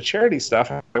asking me about the charity stuff.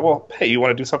 I'm like, "Well, hey, you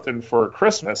want to do something for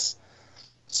Christmas?"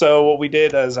 So what we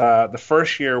did is the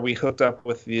first year we hooked up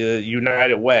with the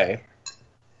United Way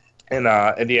in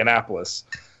Indianapolis,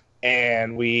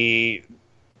 and we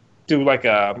do like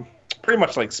a pretty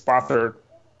much like sponsor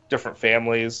different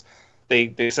families.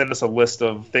 They send us a list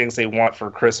of things they want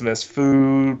for Christmas: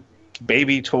 food,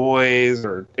 baby toys,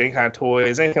 or any kind of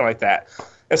toys, anything like that.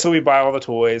 And so we buy all the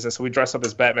toys, and so we dress up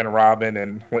as Batman and Robin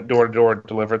and went door to door,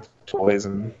 delivered toys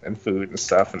and food and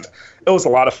stuff. And it was a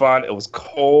lot of fun. It was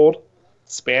cold.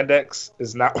 Spandex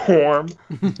is not warm.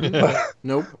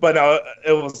 Nope. But no,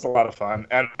 it was a lot of fun.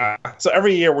 And so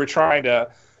every year we're trying to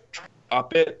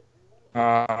up it.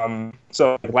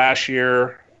 So last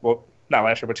year, well, not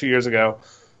last year, but 2 years ago,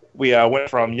 we went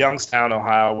from Youngstown,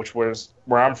 Ohio, which was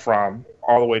where I'm from,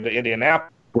 all the way to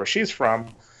Indianapolis, where she's from.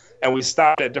 And we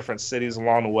stopped at different cities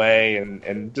along the way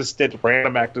and just did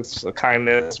random acts of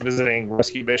kindness, visiting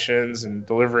rescue missions and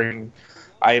delivering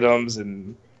items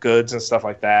and goods and stuff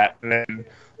like that. And then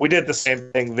we did the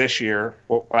same thing last year,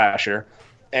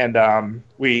 and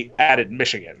we added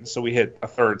Michigan, so we hit a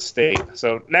third state.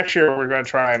 So next year we're going to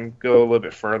try and go a little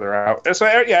bit further out. And so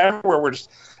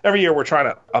every year we're trying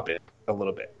to up it a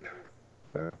little bit.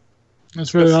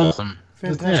 That's really awesome.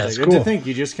 Fantastic. Yeah, it's Good cool. to think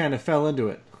you just kind of fell into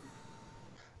it.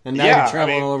 And now you're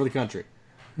traveling all over the country.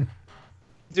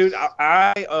 Dude,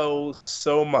 I owe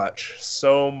so much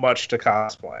to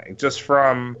cosplaying. Just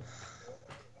from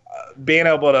being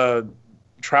able to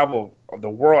travel the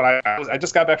world. I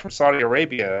just got back from Saudi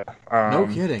Arabia. No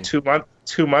kidding. 2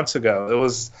 months ago. It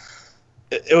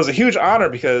was a huge honor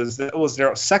because it was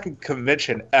their second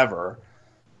convention ever.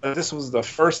 This was the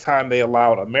first time they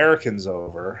allowed Americans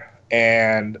over.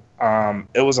 And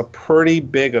it was a pretty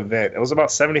big event. It was about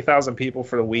 70,000 people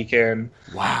for the weekend.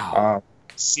 Wow.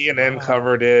 CNN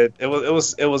covered it. It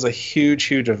was a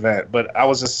huge event. But I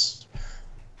was just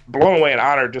blown away and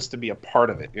honored just to be a part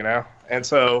of it, you know. And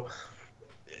so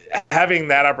having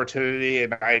that opportunity,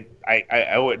 and I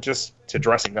owe it just to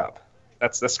dressing up.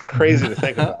 That's crazy to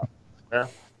think about. Yeah.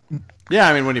 Yeah,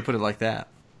 I mean, when you put it like that.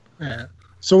 Yeah.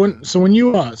 So when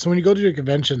you go to your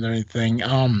convention or anything,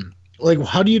 like,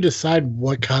 how do you decide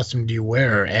what costume do you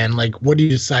wear, and like, what do you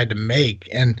decide to make?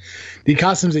 And the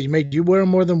costumes that you make, do you wear them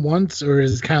more than once, or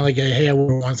is it kind of like, hey, I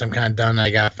wore it once, I'm kind of done, I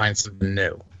gotta find something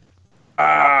new?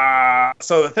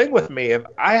 So the thing with me, if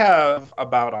I have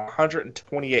about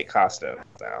 128 costumes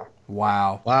now.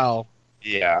 Wow.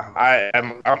 Yeah,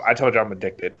 I told you I'm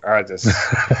addicted. I just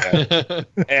yeah.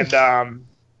 And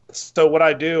so what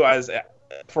I do is,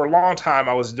 for a long time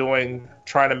I was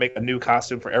trying to make a new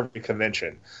costume for every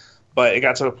convention, but it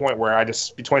got to the point where I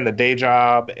just, between the day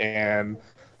job and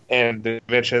the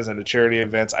conventions and the charity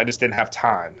events, I just didn't have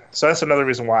time. So that's another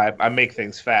reason why I make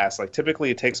things fast. Like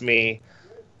typically it takes me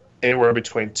anywhere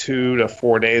between 2 to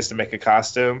 4 days to make a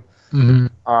costume.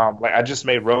 Mm-hmm. Like I just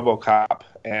made RoboCop,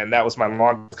 and that was my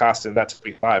longest costume. That took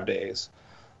me 5 days.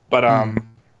 But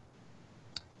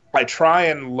I try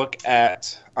and look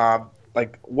at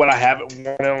like what I haven't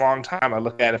worn in a long time. I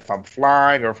look at if I'm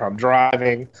flying or if I'm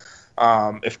driving.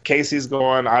 If Casey's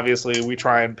going, obviously we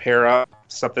try and pair up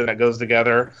something that goes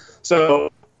together.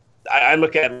 So I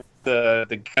look at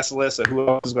the guest list of who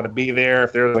else is going to be there.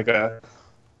 If there's like a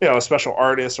special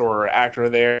artist or actor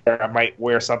there, I might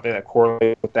wear something that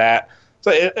correlates with that.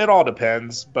 So it all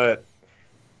depends. But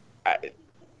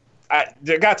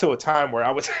there got to a time where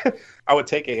I would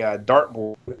take a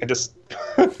dartboard and just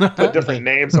put different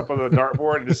names up on the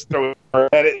dartboard and just throw it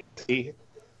at it.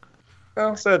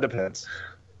 So it depends.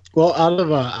 Well, out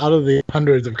of the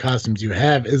hundreds of costumes you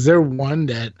have, is there one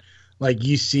that like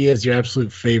you see as your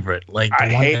absolute favorite? Like I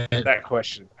hate that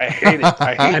question. I hate it.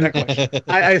 I hate that question.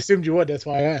 I assumed you would. That's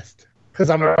why I asked. Because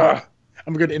I'm a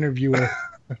good interviewer.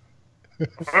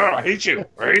 I hate you.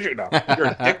 I hate you now. You're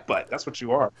a dick butt. That's what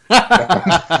you are.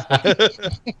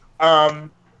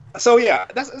 So yeah,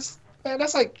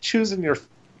 that's like choosing your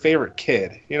favorite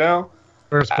kid.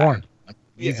 Firstborn.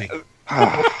 Easy.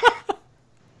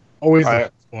 Always.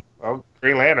 Well,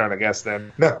 Green Lantern, I guess.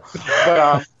 Then no,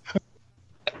 but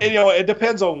it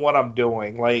depends on what I'm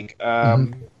doing. Like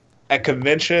at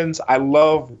conventions, I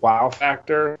love wow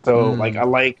factor. So like I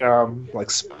like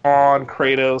Spawn,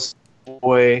 Kratos,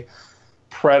 Boy,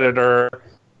 Predator,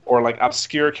 or like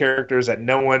obscure characters that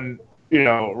no one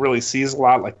really sees a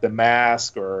lot, like The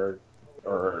Mask or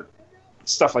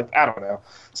stuff like, I don't know,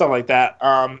 stuff like that.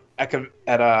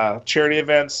 At charity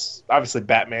events, obviously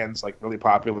Batman's like really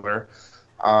popular.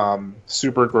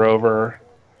 Super Grover.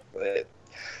 It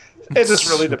just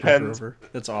really depends. Grover.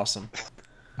 That's awesome.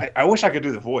 I wish I could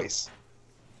do the voice.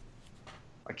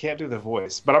 I can't do the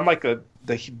voice, but I'm like the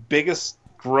biggest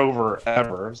Grover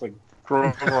ever. It's like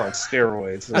Grover on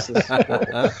steroids. This is horrible.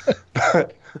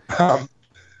 But,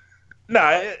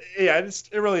 it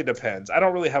really depends. I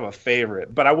don't really have a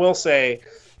favorite, but I will say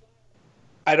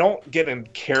I don't get in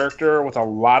character with a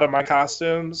lot of my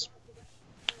costumes,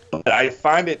 but I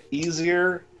find it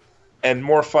easier and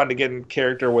more fun to get in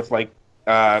character with like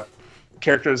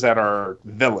characters that are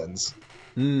villains.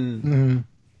 Mm-hmm.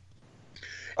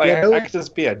 Like I could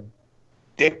just be a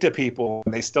dick to people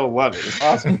and they still love it. It's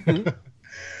awesome.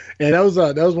 Yeah, that was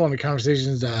one of the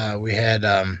conversations we had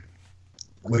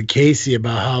with Casey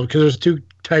about how, because there's two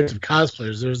types of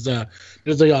cosplayers. There's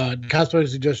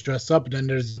cosplayers who just dress up, and then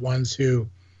there's ones who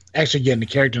actually get into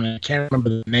character. And I can't remember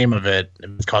the name of it.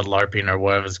 It's called LARPing or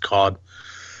whatever it's called.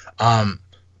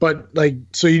 But like,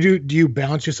 so do you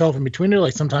balance yourself in between there?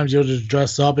 Like sometimes you'll just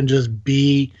dress up and just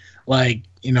be like,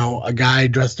 a guy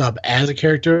dressed up as a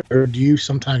character, or do you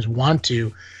sometimes want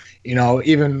to,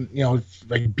 even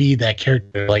like be that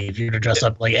character? Like if you're to dress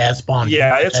up like as Spawn.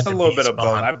 Yeah, it's a little bit of both.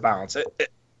 I balance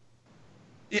it.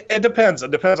 It depends.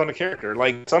 It depends on the character.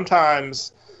 Like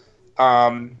sometimes,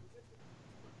 when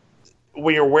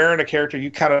you're wearing a character,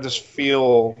 you kind of just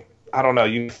feel, I don't know,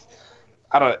 you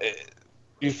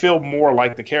feel more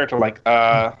like the character. Like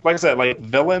I said, like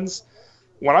villains.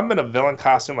 When I'm in a villain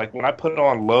costume, like when I put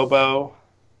on Lobo,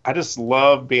 I just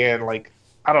love being like,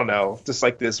 I don't know, just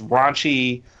like this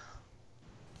raunchy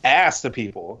ass to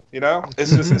people.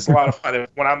 It's just a lot of fun.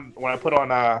 When I put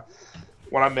on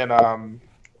when I'm in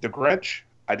the Grinch,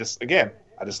 I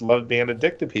just love being a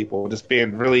dick to people, just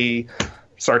being really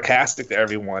sarcastic to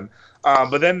everyone.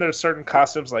 But then there's certain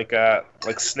costumes like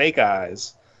Snake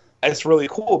Eyes. It's really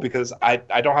cool because I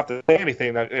don't have to say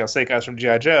anything. Snake Eyes from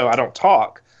G.I. Joe, I don't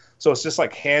talk. So it's just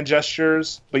like hand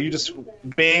gestures, but you just,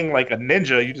 being like a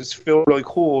ninja, you just feel really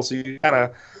cool. So you kind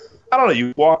of, I don't know,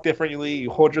 you walk differently,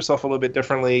 you hold yourself a little bit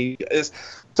differently.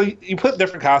 So you put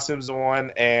different costumes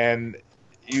on and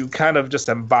you kind of just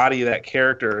embody that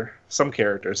character, some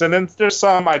characters. And then there's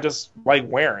some I just like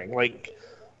wearing, like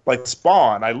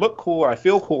Spawn. I look cool, I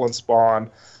feel cool in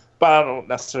Spawn, but I don't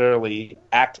necessarily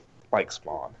act like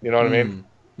Spawn. You know what I mean?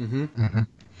 Mm-hmm.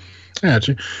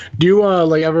 Gotcha. Do you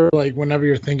like ever like whenever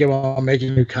you're thinking about making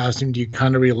a new costume, do you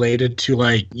kind of relate it to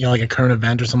like like a current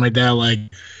event or something like that? Like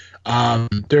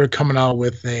they're coming out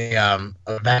with a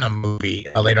Venom movie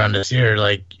later on this year.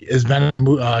 Like, is Venom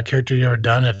a character you ever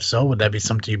done? If so, would that be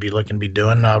something you'd be looking to be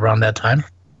doing around that time?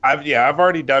 I've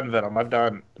already done Venom. I've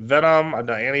done Venom, I've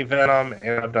done Anti-Venom,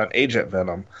 and I've done Agent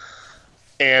Venom.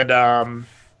 And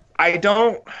I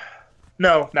don't.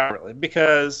 No, not really,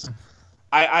 because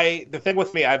the thing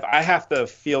with me, I have to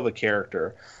feel the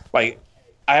character. Like,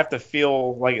 I have to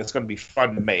feel like it's going to be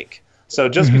fun to make. So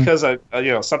just because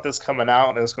something's coming out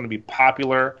and it's going to be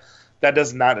popular,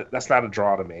 that's not a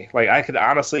draw to me. Like, I could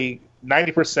honestly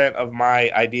 90% of my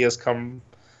ideas come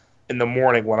in the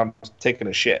morning when I'm taking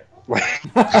a shit. Like,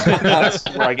 that's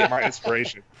where I get my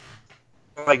inspiration.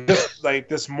 Like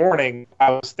this morning,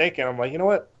 I was thinking, I'm like, you know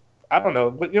what? I don't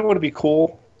know. But you know what would be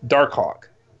cool? Darkhawk.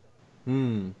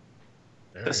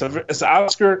 It's an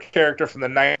obscure character from the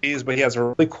 90s, but he has a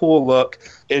really cool look.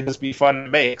 It'd just be fun to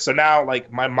make. So now,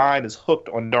 like, my mind is hooked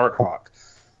on Darkhawk.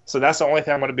 So that's the only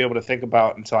thing I'm going to be able to think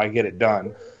about until I get it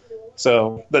done.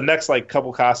 So the next, like,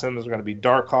 couple costumes are going to be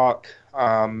Darkhawk,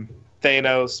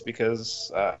 Thanos,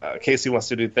 because Casey wants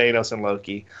to do Thanos and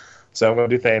Loki. So I'm going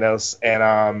to do Thanos,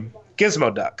 and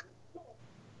Gizmo Duck.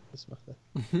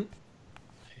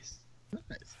 Nice.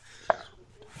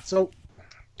 So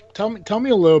tell me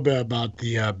a little bit about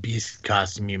the Beast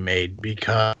costume you made,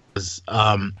 because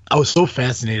I was so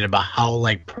fascinated about how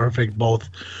like perfect both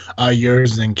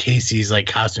yours and Casey's like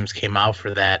costumes came out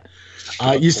for that.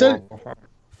 You said,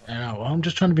 I know, well, I'm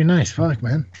just trying to be nice. Fuck,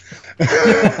 man.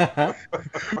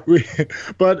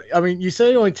 But I mean, you said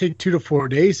it only take 2 to 4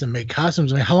 days to make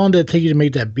costumes. I mean, how long did it take you to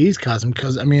make that Beast costume?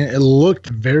 Because I mean, it looked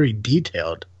very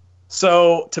detailed.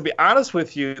 So, to be honest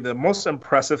with you, the most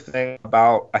impressive thing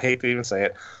about, I hate to even say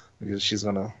it, because she's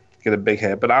going to get a big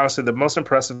head, but honestly, the most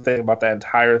impressive thing about that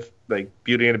entire, like,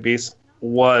 Beauty and the Beast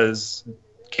was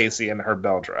Casey and her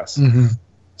bell dress.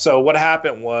 So, what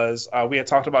happened was, we had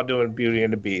talked about doing Beauty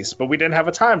and the Beast, but we didn't have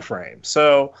a time frame.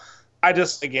 So, I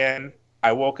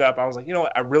woke up, I was like, you know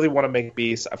what, I really want to make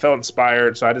Beast. I felt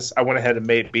inspired, so I went ahead and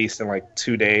made Beast in, like,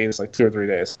 2 days, like 2 or 3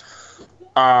 days.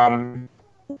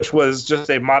 Which was just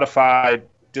a modified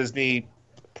Disney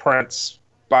Prince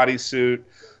bodysuit.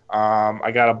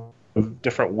 I got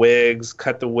different wigs,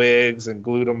 cut the wigs, and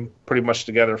glued them pretty much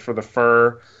together for the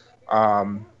fur.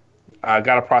 I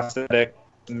got a prosthetic,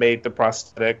 made the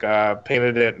prosthetic,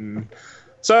 painted it, and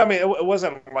so I mean it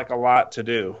wasn't like a lot to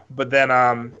do. But then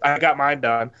I got mine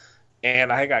done,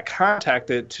 and I got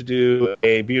contacted to do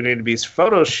a Beauty and the Beast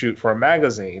photo shoot for a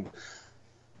magazine,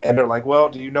 and they're like, "Well,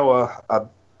 do you know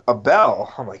a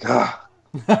bell?" I'm like,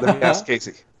 let me ask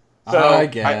Casey. So I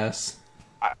guess.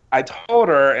 I told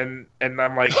her, and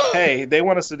I'm like, hey, they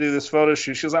want us to do this photo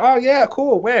shoot. She was like, oh, yeah,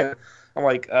 cool, when? I'm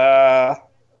like,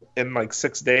 in like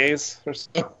 6 days or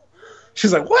so.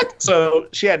 She's like, what? So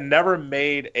she had never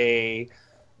made a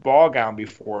ball gown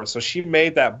before, so she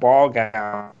made that ball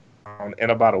gown in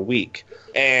about a week,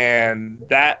 and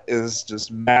that is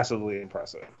just massively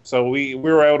impressive. So we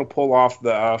were able to pull off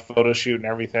the photo shoot and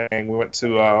everything. We went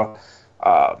to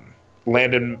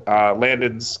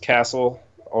Landon's Castle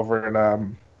over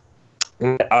in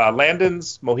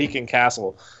Landon's Mohican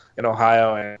Castle in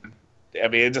Ohio, and I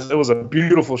mean it was a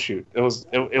beautiful shoot. It was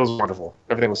wonderful.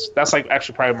 That's like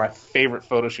actually probably my favorite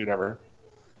photo shoot ever.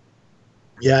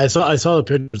 Yeah, I saw the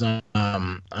pictures on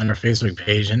her Facebook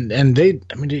page, and they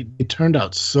turned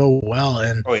out so well,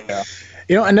 and oh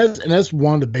yeah, and that's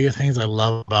one of the biggest things I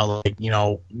love about like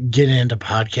getting into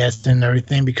podcasting and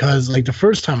everything, because like the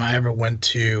first time I ever went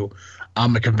to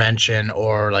a convention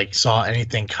or like saw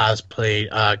anything cosplay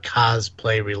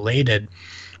related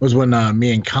was when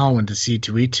me and Colin went to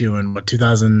C2E2 in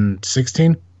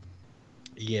 2016.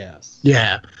 Yes.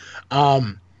 Yeah.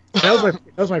 That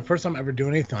was my first time ever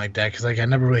doing anything like that, because like I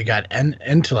never really got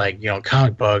into like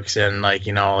comic books and like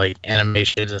like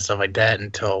animations and stuff like that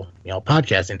until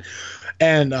podcasting.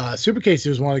 And Super Casey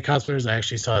was one of the cosplayers I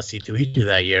actually saw at C2E2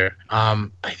 that year.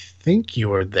 I think you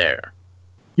were there.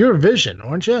 You were Vision,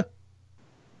 weren't you?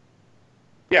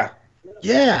 Yeah.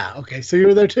 Yeah. Okay, so you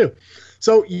were there too.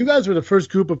 So you guys were the first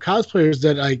group of cosplayers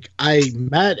that I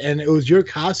met, and it was your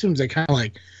costumes that kind of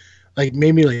like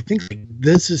made me like think like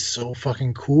this is so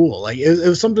fucking cool. Like it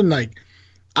was something like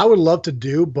I would love to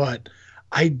do, but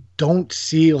I don't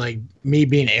see like me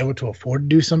being able to afford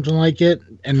to do something like it.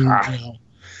 And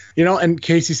and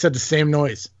Casey said the same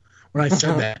noise. when I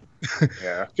said that.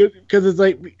 Yeah. Because it's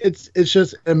like it's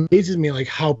just amazes me like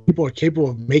how people are capable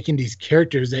of making these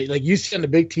characters that like you see on the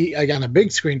on a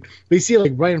big screen, but you see it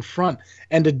like right in front,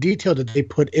 and the detail that they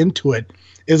put into it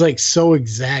is like so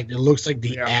exact. It looks like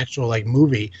the actual like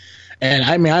movie. And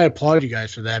I mean, I applaud you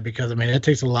guys for that because I mean, it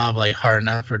takes a lot of like heart and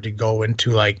effort to go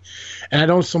into like, and I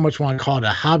don't so much want to call it a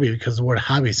hobby because the word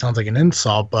hobby sounds like an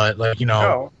insult, but like, you know.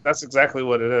 No, that's exactly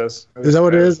what it is. Is that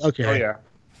what it is? Okay. Oh, yeah.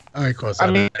 All right, cool. I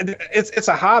mean, it's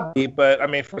a hobby, but I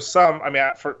mean, for some, I mean,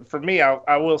 for me,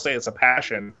 I will say it's a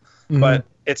passion, but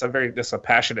it's a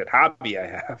passionate hobby I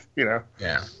have, you know?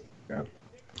 Yeah.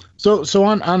 So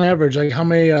on average, like how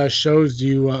many shows do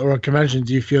you, or conventions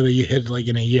do you feel that you hit like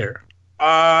in a year?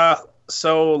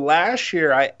 So last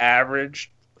year I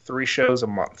averaged 3 shows a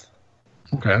month.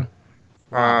 Okay.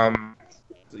 Yeah,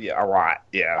 a lot.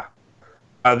 Yeah.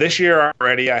 This year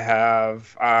already I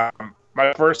have,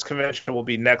 my first convention will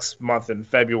be next month in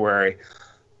February,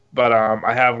 but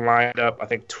I have lined up I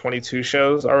think 22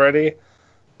 shows already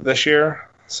this year,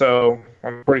 so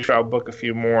I'm pretty sure I'll book a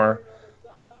few more,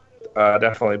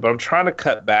 definitely. But I'm trying to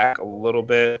cut back a little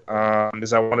bit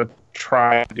because I want to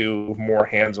try to do more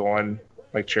hands-on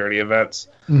like charity events.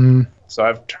 Mm-hmm. So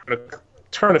I've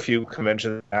turned a few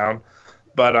conventions down,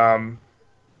 but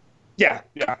yeah,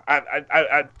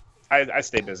 I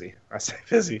stay busy.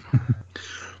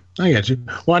 I get you.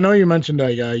 Well, I know you mentioned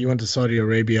that you went to Saudi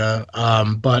Arabia,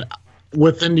 but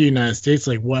within the United States,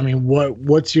 like,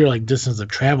 what's your like distance of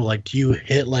travel? Like, do you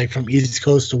hit like from East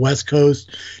Coast to West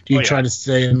Coast? Do you try to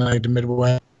stay in like the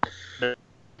Midwest?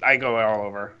 I go all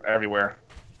over, everywhere.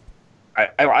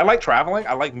 I like traveling.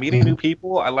 I like meeting new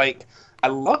people. I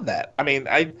love that. I mean,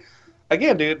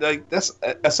 again, dude, like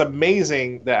that's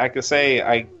amazing that I could say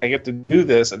I get to do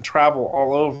this and travel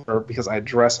all over because I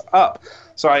dress up.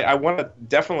 So I want to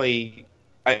definitely,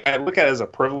 I look at it as a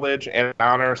privilege and an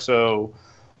honor. So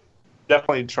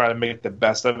definitely try to make the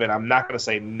best of it. I'm not going to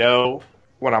say no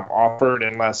when I'm offered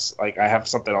unless like I have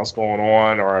something else going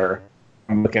on or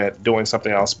I'm looking at doing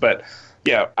something else. But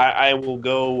yeah, I will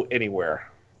go anywhere.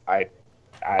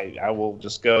 I will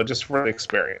just go just for the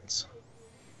experience.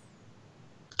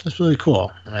 That's really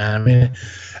cool, man. I mean,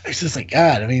 it's just like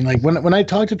God. I mean, like when I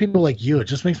talk to people like you, it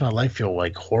just makes my life feel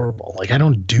like horrible. Like I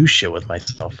don't do shit with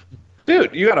myself.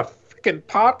 Dude, you got a freaking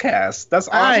podcast. That's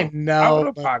awesome. I know. I'm on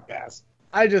a podcast.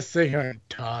 I just sit here and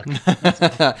talk.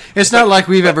 It's not like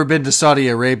we've ever been to Saudi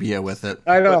Arabia with it.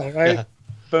 I know, right? Yeah.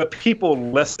 But people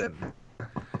listen.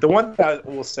 The one thing I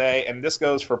will say, and this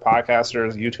goes for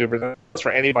podcasters, YouTubers, it goes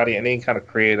for anybody, any kind of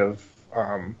creative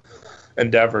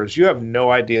endeavors, you have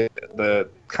no idea the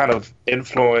kind of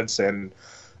influence and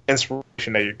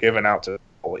inspiration that you're giving out to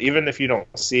people. Even if you don't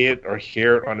see it or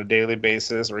hear it on a daily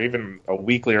basis or even a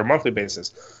weekly or monthly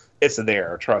basis, it's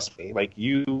there. Trust me. Like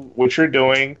what you're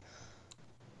doing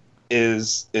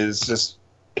is just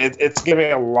it's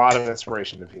giving a lot of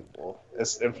inspiration to people.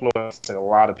 It's influencing a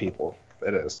lot of people.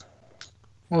 It is.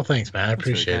 Well, thanks, man. I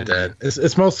appreciate that.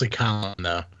 It's mostly Colin,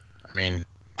 though. I mean,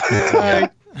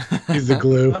 he's the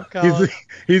glue.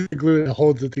 He's the glue that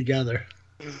holds it together.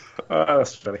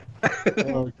 That's funny.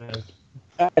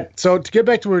 Okay. So to get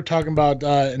back to what we were talking about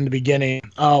in the beginning,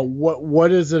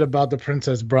 what is it about The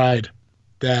Princess Bride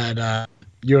that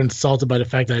you're insulted by the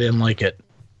fact that I didn't like it?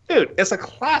 Dude, it's a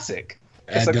classic.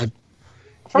 Tell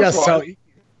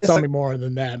me more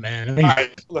than that, man. I mean, all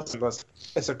right, listen.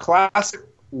 It's a classic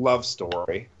love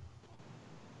story.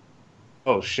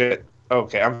 Oh shit.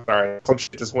 Okay, I'm sorry. Some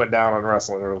shit just went down on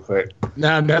wrestling real quick.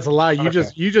 Nah, that's a lie. You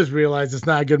just realized it's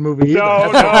not a good movie either.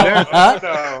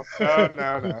 No.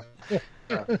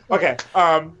 Okay.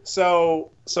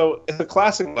 So it's a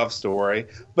classic love story,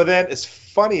 but then it's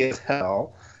funny as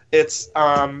hell. It's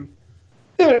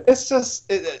it's just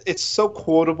it's so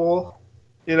quotable.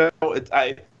 You know,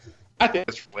 I think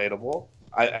it's relatable.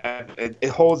 It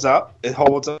holds up. It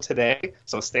holds up today,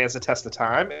 so it stands the test of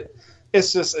time.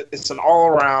 It's an all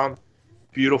around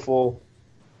beautiful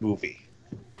movie.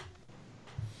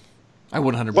 I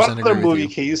 100% agree. What other with movie you.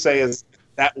 can you say is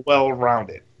that well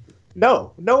rounded?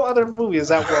 No other movie is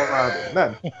that well rounded.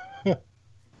 None.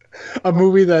 a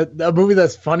movie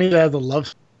that's funny, that has a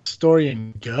love story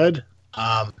and good.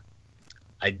 I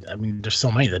mean, there's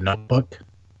so many. The Notebook.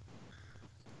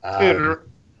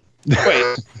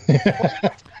 Wait.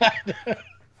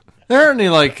 There aren't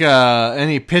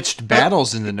any pitched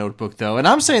battles in The Notebook, though, and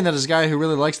I'm saying that as a guy who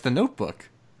really likes The Notebook.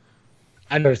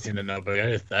 I've never seen The Notebook.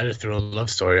 I just threw a love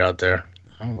story out there.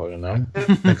 I don't fucking know.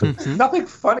 Nothing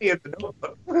funny in The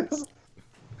Notebook.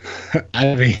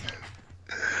 I mean,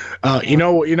 You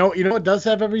know what does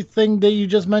have everything that you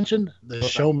just mentioned? The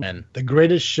Showman, The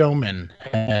Greatest Showman,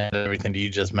 had everything that you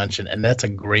just mentioned, and that's a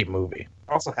great movie.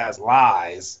 Also has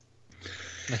lies.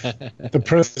 The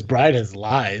Princess Bride has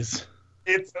lies.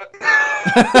 It's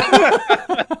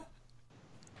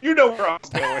you know where I was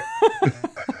going.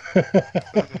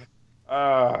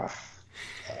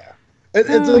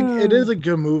 It is a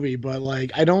good movie, but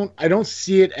like I don't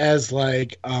see it as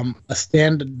like a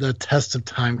stand the test of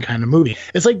time kind of movie.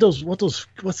 It's like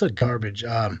what's that garbage?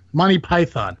 Monty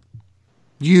Python.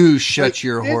 You shut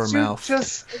your whore mouth.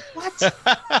 Just what?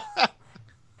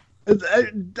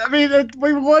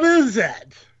 What is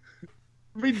that?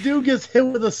 I mean, dude gets hit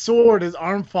with a sword, his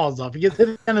arm falls off. He gets hit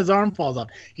again, his arm falls off.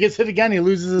 He gets hit again, he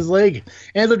loses his leg.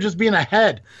 And ends up just being a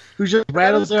head who just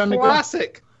rattles there on the ground.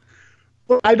 Classic.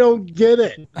 But I don't get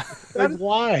it. Like,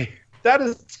 why? That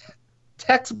is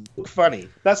textbook funny.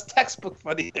 That's textbook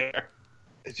funny there.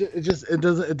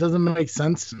 It doesn't make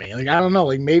sense to me. Like, I don't know.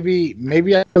 Like, maybe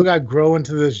I still got to grow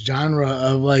into this genre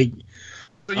of like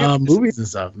movies and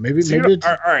stuff. Maybe it's...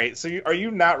 all right. So are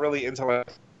you not really into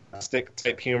like stick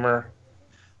type humor?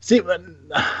 See, but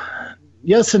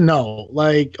yes and no.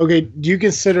 Like, okay, do you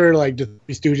consider like the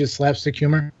Three Stooges slapstick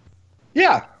humor?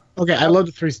 Yeah. Okay, I love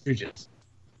the Three Stooges.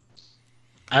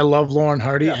 I love Lauren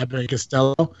Hardy, Yeah. Abbott and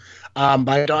Costello.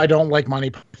 But I don't like Monty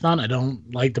Python. I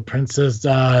don't like the Princess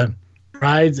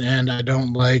Brides, and I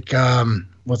don't like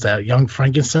what's that? Young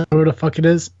Frankenstein, or what the fuck it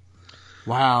is.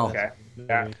 Wow. Okay.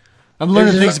 Yeah. I'm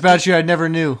learning things about you I never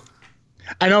knew.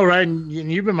 I know, right? And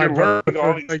you've been my You're brother learning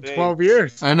all for these like things. 12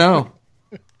 years. I know.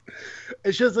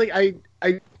 It's just like I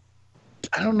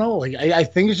don't know. Like I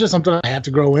think it's just something I have to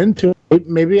grow into.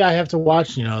 Maybe I have to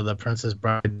watch, the Princess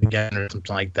Bride again or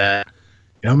something like that.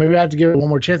 Maybe I have to give it one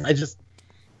more chance. I just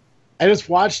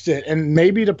watched it, and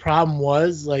maybe the problem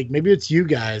was like maybe it's you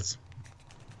guys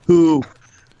who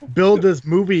build this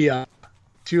movie up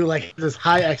to like this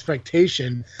high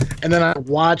expectation, and then I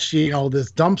watch this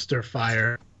dumpster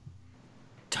fire.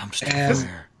 And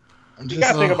Fire. I'm You just,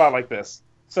 gotta think about it like this.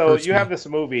 So Hurts you me. have this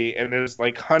movie, and there's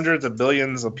like hundreds of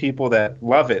billions of people that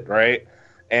love it, right?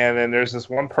 And then there's this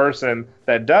one person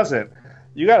that doesn't.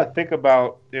 You got to think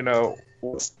about,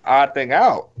 what's the odd thing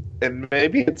out, and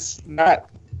maybe it's not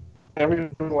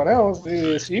everyone else.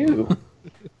 Maybe it's you.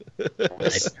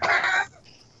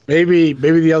 maybe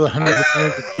the other hundreds of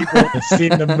millions of people that have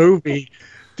seen the movie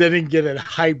didn't get it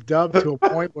hyped up to a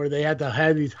point where they had to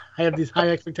have these high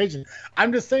expectations.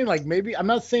 I'm just saying, like, maybe I'm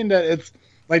not saying that it's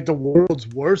like the world's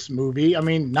worst movie. I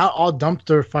mean, not all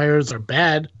dumpster fires are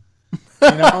bad.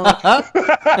 I'm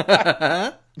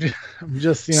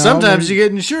just, Sometimes you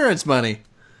get insurance money.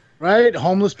 right?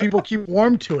 Homeless people keep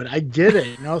warm to it. I get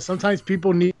it. Sometimes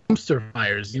people need dumpster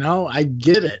fires. I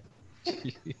get it.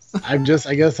 I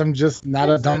guess I'm just not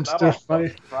a dumpster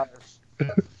fire. I'm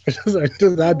just not a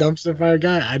dumpster fire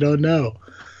guy. I don't know.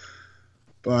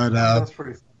 But That's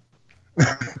pretty.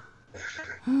 but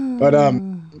I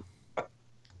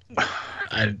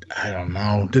don't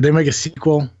know. Did they make a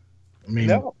sequel? I mean,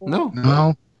 No. No.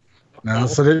 no.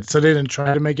 So they didn't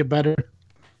try to make it better.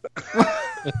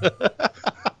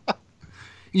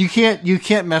 You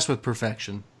can't mess with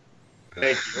perfection.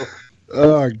 Thank you.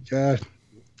 Oh god.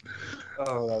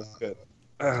 Oh, that was good.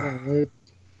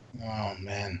 Oh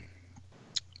man.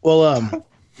 Well, I don't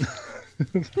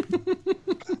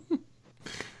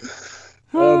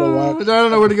know I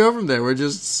don't know where to go from there. We're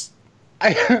just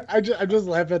I just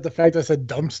laugh at the fact I said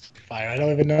dumpster fire. I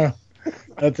don't even know.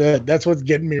 That's it. That's what's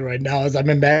getting me right now. Is I'm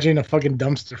imagining a fucking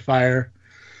dumpster fire.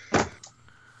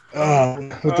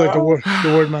 With like the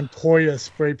word Montoya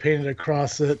spray painted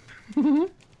across it.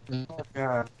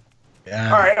 God.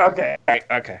 Yeah. All right.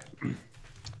 Okay.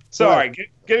 So, all right,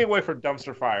 getting away from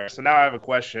dumpster fire. So now I have a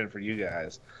question for you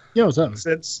guys. Yeah, what's up?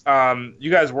 Since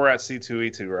you guys were at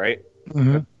C2E2, right?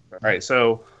 Mm-hmm. All right.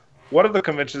 So, what are the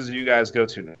conventions you guys go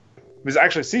to now? Because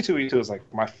actually, C2E2 is like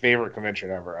my favorite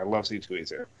convention ever. I love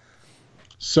C2E2.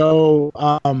 So,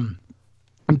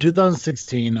 in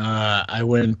 2016, I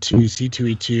went to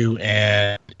C2E2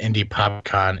 and Indie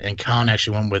PopCon, and Colin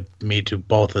actually went with me to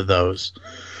both of those.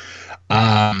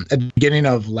 At the beginning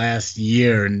of last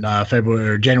year, in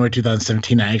January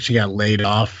 2017, I actually got laid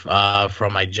off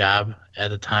from my job at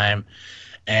the time.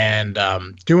 And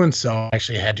doing so, I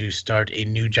actually had to start a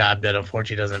new job that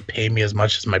unfortunately doesn't pay me as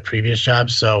much as my previous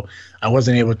job. So I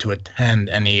wasn't able to attend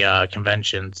any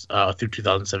conventions through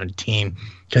 2017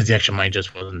 because the extra money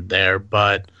just wasn't there.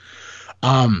 But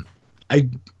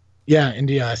Indie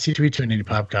C2E2 and Indie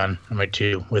PopCon are my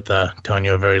two, with telling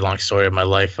you a very long story of my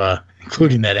life,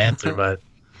 including that answer. But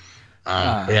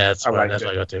that's what I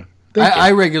go to.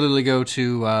 I regularly go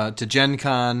to Gen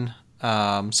Con,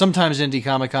 Sometimes Indie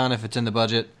Comic Con if it's in the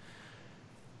budget.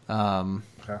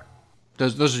 Okay.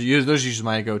 Those are usually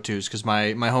my go-tos because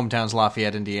my hometown's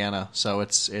Lafayette, Indiana, so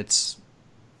it's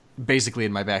basically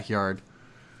in my backyard.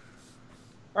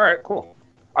 All right, cool.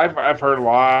 I've heard a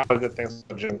lot of good things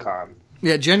about Gen Con.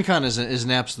 Yeah, Gen Con is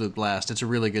an absolute blast. It's a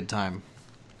really good time.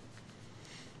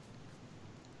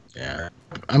 Yeah,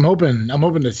 I'm hoping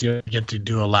this year I get to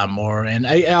do a lot more, and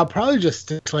I'll probably just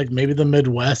stick to like maybe the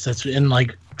Midwest that's in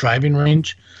like driving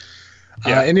range.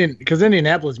 Yeah. Because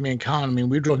Indianapolis, me and Colin, I mean,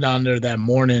 we drove down there that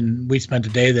morning. We spent the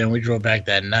day there, and we drove back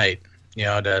that night.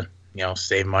 To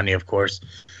save money, of course.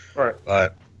 Right.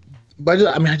 But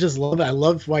I just love it.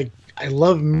 I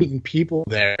love meeting people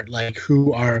there, like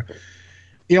who are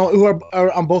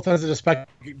on both ends of the spectrum.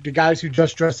 The guys who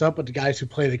just dress up, but the guys who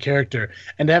play the character,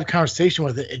 and to have conversation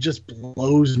with it, it just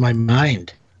blows my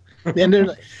mind. and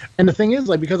the thing is,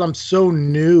 like, because I'm so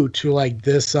new to like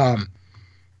this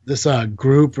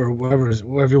group or whatever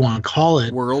you want to call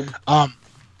it, World.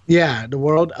 Yeah, the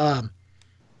world.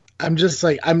 I'm just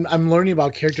like I'm learning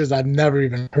about characters I've never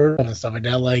even heard of and stuff like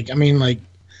that. Like, I mean, like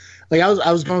I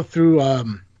was going through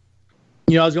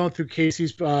I was going through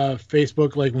Casey's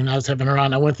Facebook, like when I was having her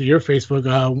on. I went through your Facebook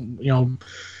a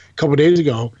couple days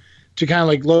ago to kind of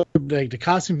like look at like the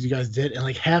costumes you guys did, and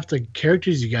like half the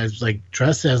characters you guys like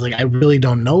dressed as, like I really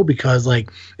don't know, because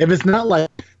like if it's not like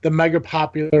the mega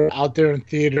popular out there in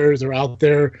theaters or out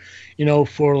there,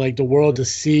 for like the world to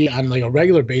see on like a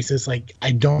regular basis, like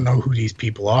I don't know who these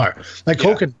people are. Like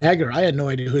Cloak and Dagger, I had no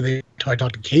idea who they were until I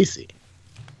talked to Casey,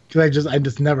 because I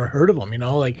just never heard of them.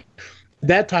 Like at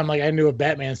that time, like I knew of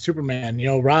Batman, Superman,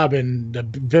 Robin, the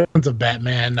villains of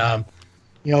Batman,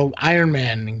 Iron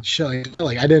Man and shit.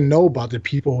 Like I didn't know about the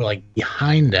people like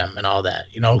behind them and all that.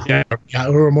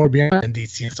 Who are more behind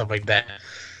DC and stuff like that.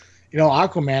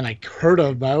 Aquaman I heard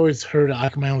of, but I always heard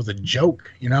Aquaman was a joke.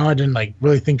 I didn't like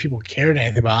really think people cared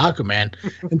anything about Aquaman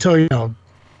until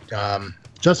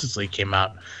Justice League came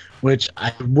out, which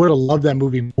I would have loved that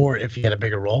movie more if he had a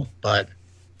bigger role. But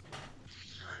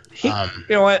you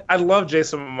know what? I love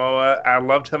Jason Momoa. I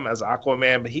loved him as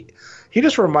Aquaman, but he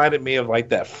just reminded me of like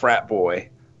that frat boy.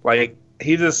 Like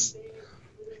he just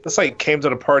like came to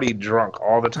the party drunk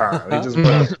all the time. He just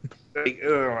I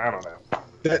don't know.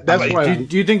 That's why.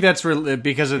 Do you think that's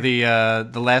because of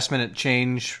the last minute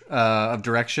change of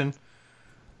direction?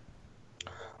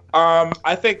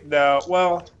 I think no.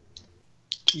 Well,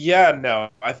 yeah, no.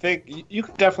 I think you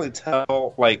can definitely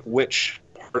tell like which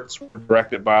parts were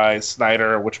directed by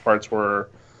Snyder, which parts were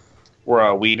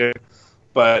Whedon,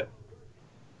 but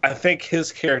I think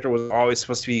his character was always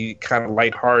supposed to be kind of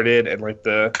lighthearted and like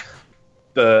the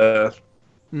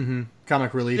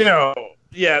comic relief.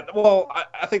 Yeah. Well,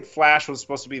 I think Flash was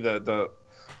supposed to be the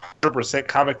 100%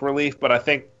 comic relief, but I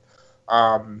think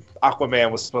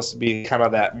Aquaman was supposed to be kind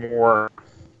of that more.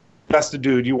 That's the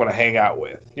dude you want to hang out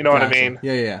with. You know what I mean?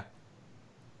 Yeah.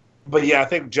 But yeah, I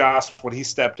think Joss, when he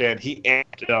stepped in, he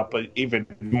amped it up even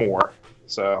more.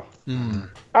 So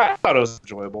I thought it was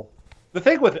enjoyable. The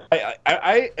thing with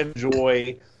I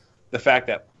enjoy the fact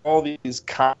that all these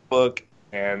comic book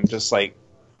and just like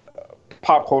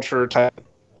pop culture type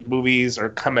movies are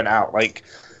coming out. Like,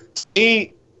 to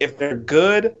me, if they're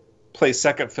good, play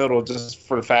second fiddle just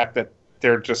for the fact that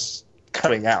they're just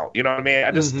coming out. You know what I mean?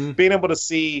 I just being able to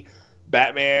see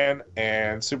Batman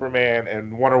and Superman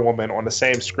and Wonder Woman on the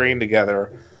same screen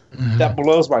together, that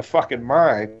blows my fucking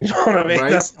mind. You know what I mean?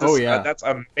 Right? That's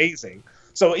amazing.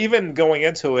 So even going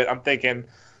into it, I'm thinking,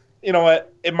 you know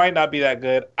what? It might not be that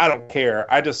good. I don't care.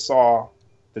 I just saw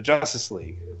the Justice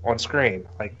League on screen.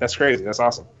 Like, that's crazy. That's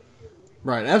awesome.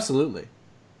 Right, absolutely.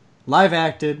 Live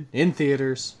acted, in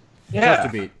theaters. Yeah.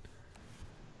 Tough to beat.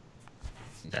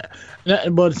 Yeah.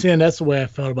 But see, and that's the way I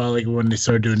felt about like when they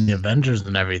started doing the Avengers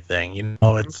and everything.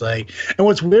 It's like, and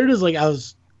what's weird is like I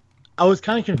was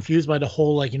kind of confused by the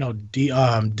whole like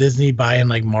Disney buying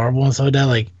like Marvel and stuff like that.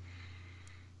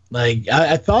 Like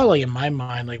I thought like in my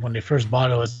mind like when they first bought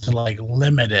it was to like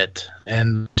limit it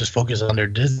and just focus on their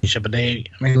Disney shit. But they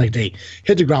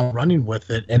hit the ground running with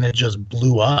it and it just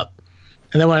blew up.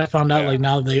 And then when I found out like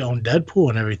now they own Deadpool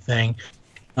and everything.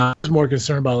 I was more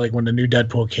concerned about like when the new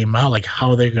Deadpool came out, like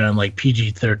how they're gonna like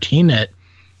PG-13 it.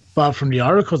 But from the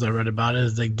articles I read about it,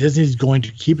 is like Disney's going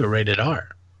to keep it rated R.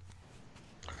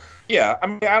 Yeah, I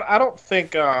mean, I don't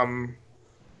think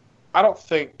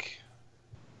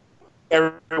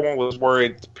everyone was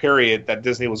worried. Period, that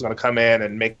Disney was going to come in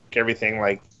and make everything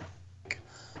like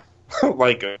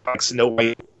Snow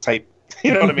White type.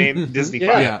 You know what I mean? Disney.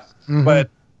 Yeah. Mm-hmm. But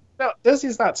no,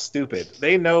 Disney's not stupid.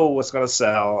 They know what's going to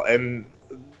sell, and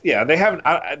they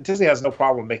haven't. Disney has no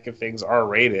problem making things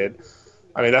R-rated.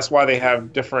 I mean, that's why they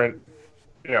have different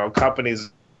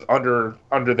companies under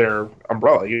their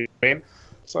umbrella. You know what I mean?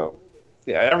 So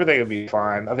yeah, everything will be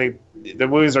fine. I think the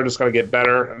movies are just going to get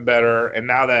better and better. And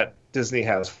now that Disney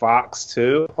has Fox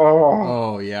too,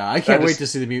 oh yeah, I can't wait to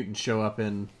see the mutants show up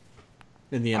in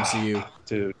the MCU,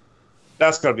 dude.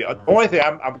 That's going to be the only thing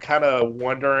I'm kind of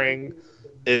wondering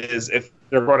is if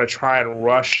they're going to try and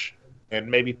rush and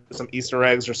maybe put some Easter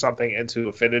eggs or something into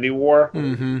Infinity War.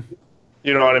 Mm-hmm.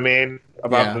 You know what I mean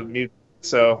about the mutants.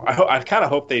 So I kind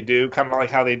of hope they do, kind of like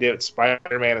how they did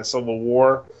Spider-Man and Civil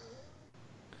War.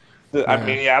 I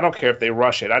mean, I don't care if they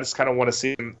rush it. I just kind of want to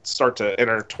see them start to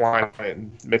intertwine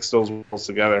and mix those worlds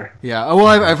together. Yeah. Well,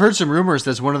 I've heard some rumors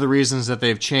that's one of the reasons that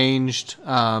they've changed.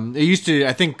 It used to,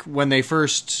 I think, when they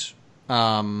first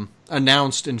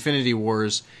announced Infinity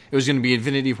Wars, it was going to be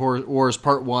Infinity Wars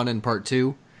Part 1 and Part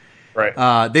 2.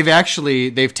 Right.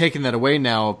 They've taken that away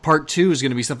now. Part 2 is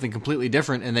going to be something completely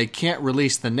different, and they can't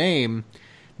release the name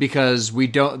because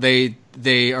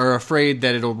they are afraid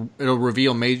that it'll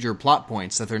reveal major plot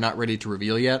points that they're not ready to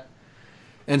reveal yet.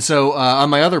 And so on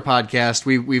my other podcast,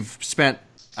 we've spent,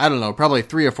 I don't know, probably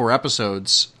 3 or 4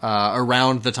 episodes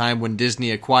around the time when Disney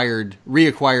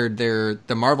reacquired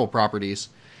the Marvel properties,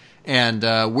 and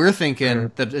we're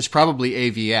thinking that it's probably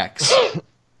AVX.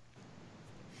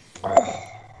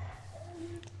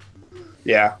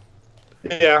 Yeah,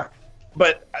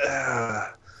 but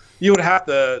you would have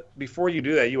to, before you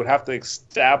do that, you would have to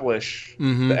establish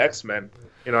the X-Men.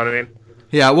 You know what I mean?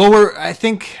 Yeah. Well, I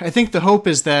think the hope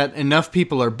is that enough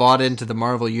people are bought into the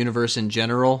Marvel universe in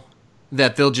general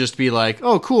that they'll just be like,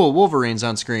 "Oh, cool, Wolverine's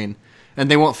on screen," and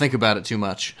they won't think about it too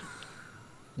much.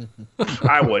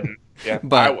 I wouldn't. Yeah,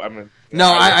 but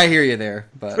I hear you there,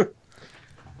 but.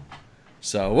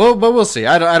 So, we'll see.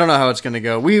 I don't know how it's going to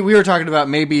go. We were talking about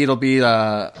maybe it'll be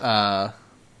like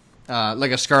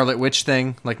a Scarlet Witch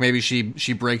thing. Like maybe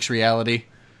she breaks reality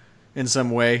in some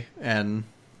way, and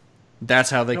that's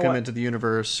how they come into the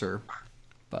universe.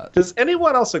 But does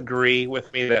anyone else agree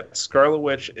with me that Scarlet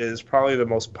Witch is probably the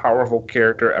most powerful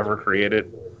character ever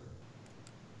created?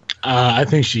 I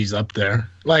think she's up there.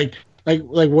 Like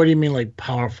what do you mean, like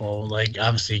powerful? Like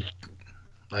obviously,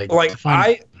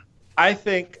 I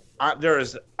think. There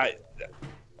is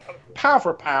pound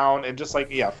for pound, and just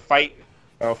like fighting.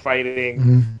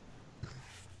 Mm-hmm.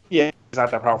 Yeah, it's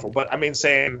not that powerful, but I mean,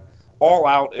 saying all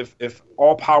out. If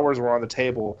all powers were on the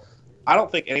table, I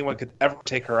don't think anyone could ever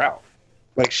take her out.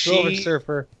 Like Silver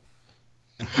Surfer,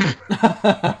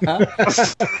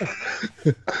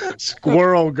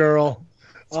 Squirrel Girl.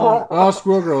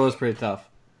 Squirrel Girl is pretty tough.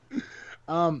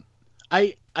 I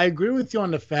agree with you on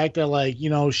the fact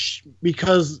that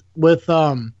because with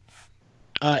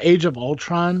Age of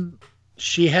Ultron,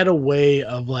 she had a way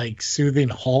of soothing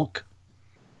Hulk,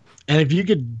 and if you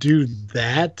could do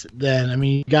that, then I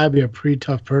mean you gotta be a pretty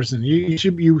tough person. You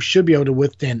should be able to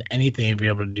withstand anything if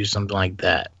you're able to do something like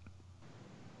that.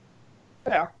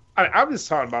 Yeah, I'm just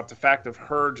talking about the fact of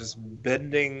her just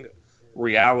bending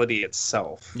reality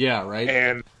itself. Yeah, right.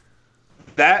 And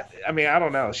that, I mean, I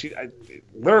don't know. She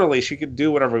could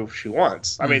do whatever she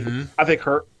wants. I mean, I think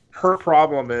her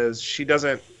problem is she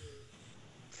doesn't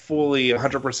fully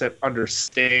 100%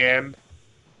 understand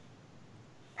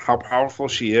how powerful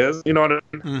she is. You know what I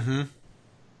mean? Mm-hmm.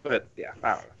 But yeah,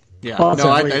 I don't know. Yeah,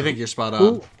 I think you're spot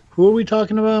on. Who are we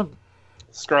talking about?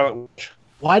 Scarlet Witch.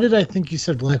 Why did I think you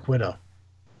said Black Widow?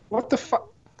 What the fuck?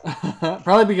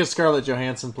 Probably because Scarlett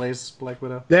Johansson plays Black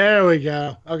Widow. There we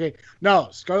go. Okay, no,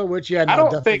 Scarlet Witch. Yeah, no, I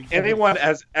don't think anyone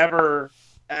has ever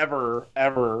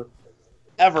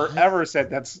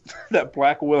said that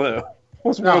Black Widow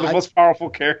was one of the most powerful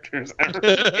characters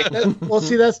ever. Well,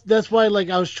 see, that's why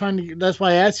I was trying to. That's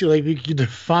why I asked you if you could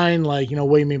define what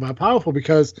you mean by powerful,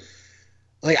 because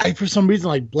for some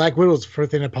reason Black Widow was the first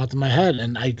thing that popped in my head,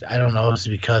 and I don't know if it's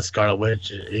because Scarlet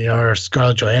Witch or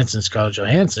Scarlett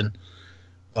Johansson.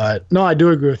 But no, I do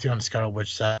agree with you on the Scarlet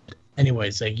Witch side.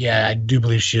 Anyways, I do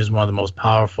believe she is one of the most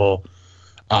powerful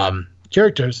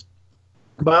characters.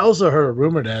 But I also heard a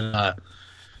rumor that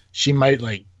she might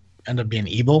end up being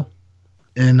evil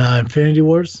in Infinity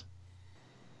Wars.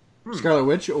 Scarlet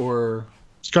Witch or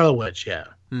Scarlet Witch, yeah.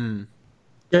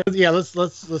 Yeah,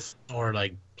 let's ignore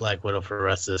Black Widow for the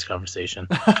rest of this conversation.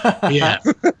 Yeah.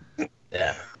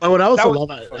 Yeah. But what I also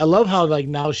love how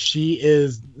now she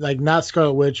is not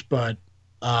Scarlet Witch, but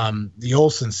the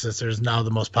Olsen sister is now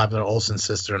the most popular Olsen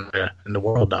sister in the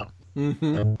world now.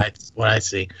 Mm-hmm. That's what I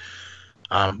see.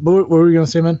 But what were you gonna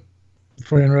say, man?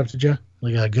 Before I interrupted you,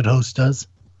 like a good host does.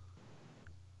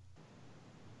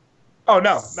 Oh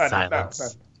no.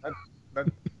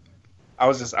 I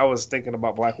was thinking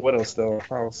about Black Widow still.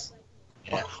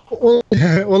 Well,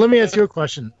 let me ask you a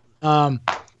question.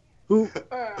 Who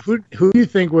Who do you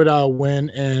think would win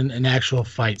in an actual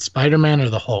fight, Spider-Man or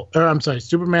the Hulk? Or I'm sorry,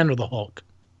 Superman or the Hulk?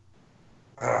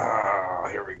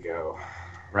 Here we go.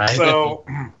 Right. So,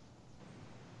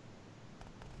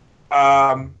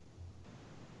 I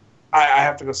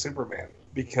have to go Superman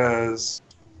because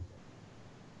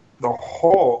the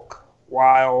Hulk,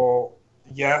 while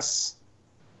yes,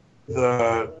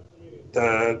 the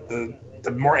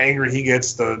more angry he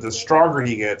gets, the stronger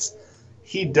he gets.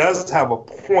 He does have a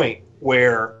point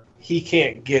where he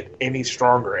can't get any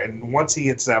stronger, and once he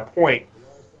hits that point,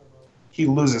 he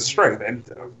loses strength, and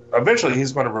eventually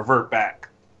he's going to revert back.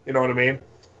 You know what I mean?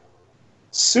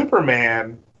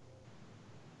 Superman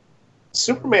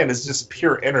is just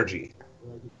pure energy,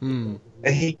 and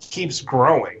he keeps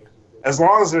growing. As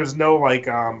long as there's no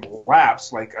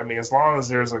lapse, as long as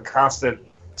there's a constant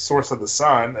source of the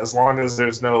sun, as long as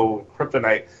there's no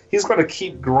kryptonite, he's going to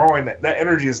keep growing. That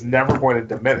energy is never going to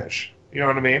diminish. You know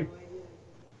what I mean?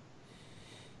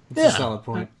 That's a solid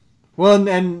point. Well,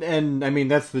 and I mean,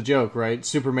 that's the joke, right?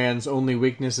 Superman's only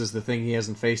weakness is the thing he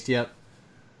hasn't faced yet.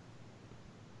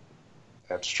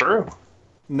 That's true.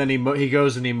 And then he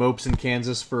goes and he mopes in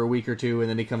Kansas for a week or two, and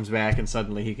then he comes back and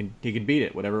suddenly he can beat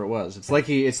it, whatever it was. It's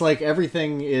like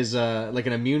everything is like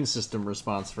an immune system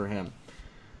response for him.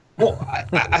 Well,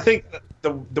 I think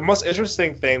the most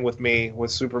interesting thing with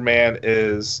Superman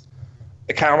is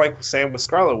kind of like same with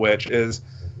Scarlet Witch is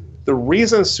the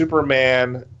reason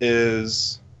Superman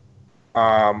is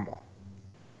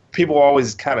people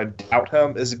always kind of doubt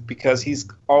him is because he's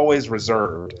always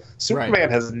reserved.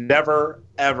 Superman has never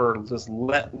ever just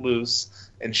let loose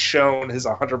and shown his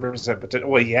 100% potential.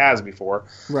 Well, he has before,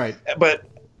 right? But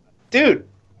dude,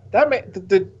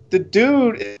 the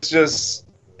dude is just.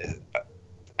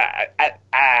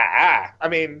 I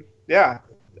mean, yeah.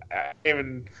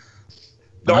 Even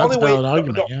the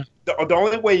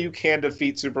only way you can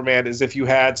defeat Superman is if you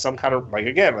had some kind of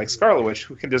like Scarlet Witch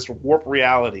who can just warp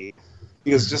reality.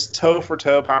 Because just toe for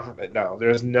toe, no,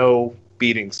 there's no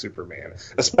beating Superman.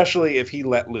 Especially if he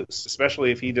let loose.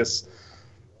 Especially if he just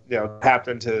tapped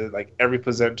into every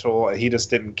potential and he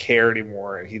just didn't care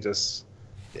anymore and he just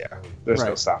there's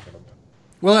no stopping him.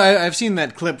 Well, I've seen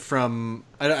that clip from,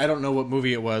 I don't know what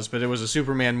movie it was, but it was a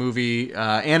Superman movie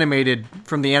animated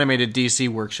from the animated DC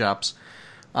workshops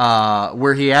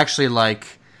where he actually,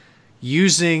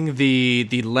 using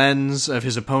the lens of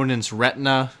his opponent's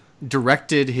retina,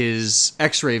 directed his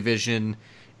X-ray vision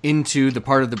into the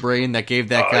part of the brain that gave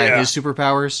that guy his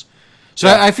superpowers. So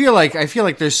I feel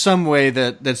like there's some way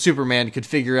that Superman could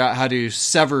figure out how to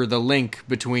sever the link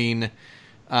between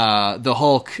the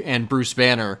Hulk and Bruce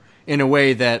Banner in a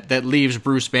way that leaves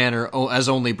Bruce Banner as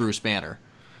only Bruce Banner.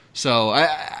 So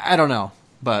I don't know,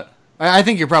 but I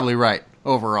think you're probably right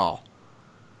overall.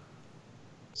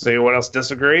 So anyone else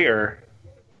disagree or?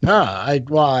 No,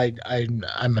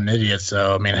 I'm an idiot,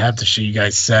 so I mean half the shit you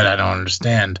guys said I don't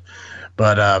understand.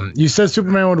 But you said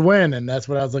Superman would win, and that's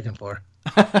what I was looking for.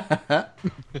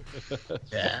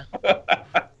 Yeah.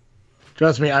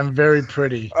 Trust me, I'm very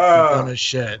pretty. Dumb as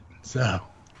shit. So.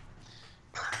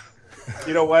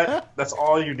 You know what? That's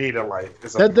all you need in life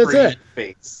is that's pretty it.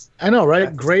 face. I know,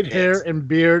 right? Great hair and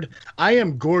beard. I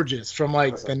am gorgeous from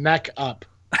the neck up.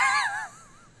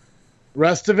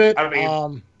 Rest of it,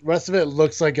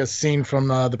 looks like a scene from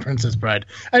The Princess Bride.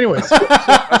 Anyways.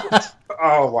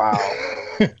 Oh wow.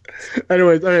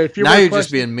 Anyways, okay, now you're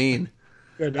just being mean.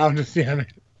 I'm just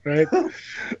right?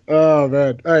 Oh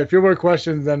man. All right, a few more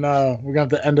questions, then we're gonna have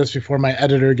to end this before my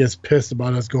editor gets pissed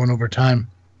about us going over time.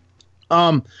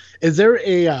 Is there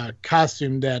a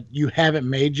costume that you haven't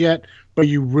made yet, but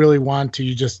you really want to?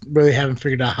 You just really haven't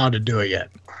figured out how to do it yet.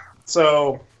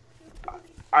 So, all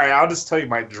right, I'll just tell you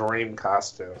my dream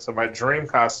costume. So my dream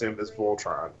costume is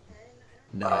Voltron.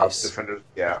 Nice.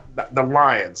 The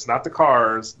lions, not the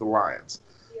cars, the lions.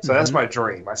 So that's my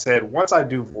dream. I said once I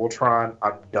do Voltron,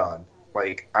 I'm done.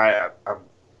 I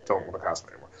don't want a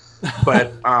costume anymore.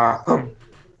 But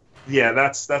yeah,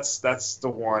 that's the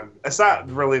one. It's not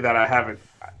really that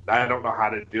I don't know how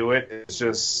to do it. It's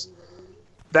just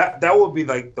that would be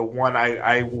the one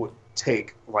I would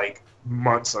take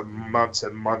months and months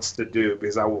and months to do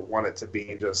because I would want it to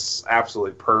be just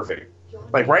absolutely perfect.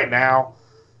 Right now,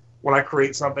 when I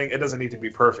create something, it doesn't need to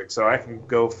be perfect, so I can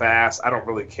go fast. I don't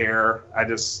really care. I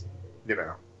just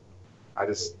I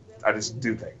just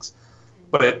do things.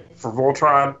 But for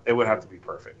Voltron, it would have to be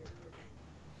perfect.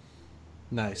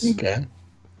 Nice. Okay.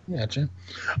 Gotcha.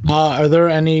 Are there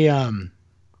any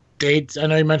dates? I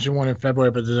know you mentioned one in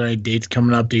February, but are there any dates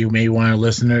coming up that you may want our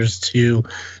listeners to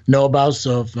know about?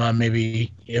 So if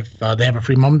maybe if they have a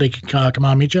free moment, they can come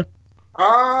out and meet you?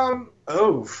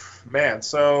 Oh man!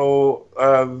 So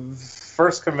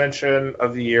first convention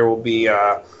of the year will be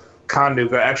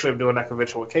Conduga. Actually, I'm doing that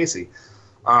convention with Casey.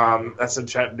 That's in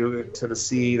Chattanooga,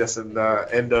 Tennessee. That's in the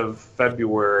end of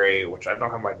February, which I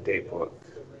don't have my date book.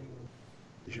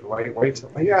 Why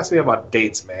you ask me about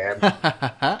dates, man?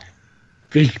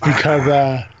 Because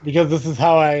this is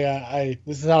how I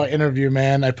interview,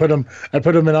 man. I put them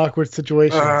in awkward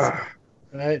situations,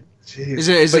 right? Jeez.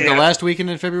 Is it the last weekend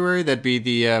in February? That'd be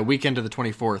the weekend of the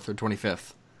 24th or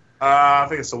 25th. I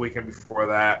think it's the weekend before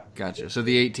that. Gotcha. So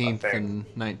the 18th and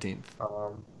 19th.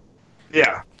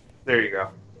 Yeah, there you go.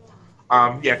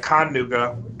 Yeah,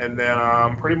 Conduga, and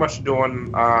then pretty much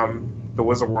doing the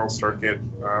Wizard World circuit.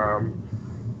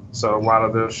 So a lot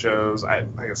of those shows,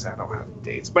 like I said, I don't have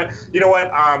dates, but you know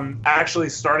what? Actually,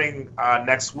 starting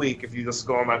next week, if you just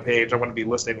go on my page, I'm going to be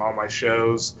listing all my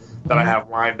shows that I have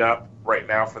lined up right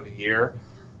now for the year,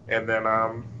 and then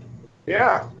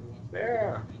yeah.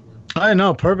 I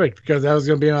know, perfect. Because that was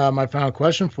going to be my final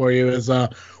question for you: is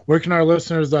where can our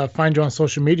listeners find you on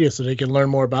social media so they can learn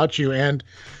more about you and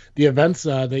the events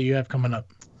that you have coming up?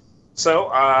 So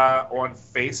on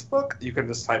Facebook, you can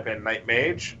just type in Night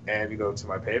Mage and you go to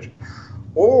my page.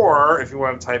 Or if you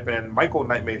want to type in Michael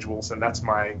Nightmage Wilson, that's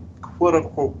my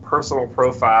quote-unquote personal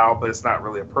profile, but it's not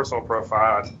really a personal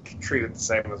profile. I treat it the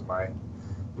same as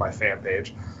my fan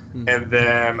page. And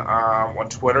then on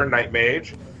Twitter,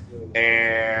 Nightmage,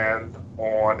 and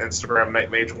on Instagram,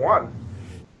 Nightmage1.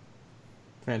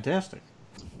 Fantastic.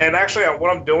 And actually, what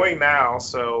I'm doing now,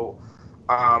 so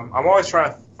I'm always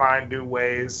trying to find new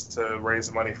ways to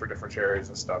raise money for different charities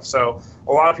and stuff. So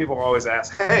a lot of people always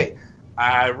ask, hey,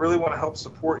 I really want to help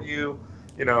support you,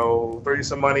 throw you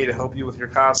some money to help you with your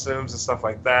costumes and stuff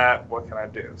like that. What can I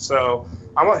do? So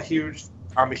I'm a huge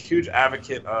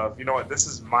advocate of, this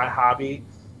is my hobby.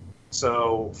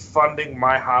 So funding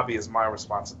my hobby is my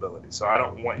responsibility. So I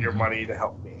don't want your money to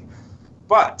help me.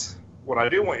 But what I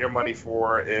do want your money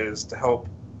for is to help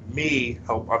me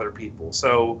help other people.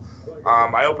 So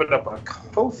I opened up a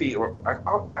Ko-fi, or I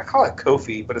call it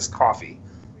Ko-fi, but it's coffee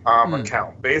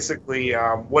account. Basically,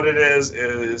 what it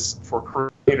is for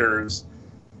creators,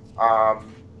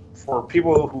 for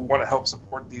people who want to help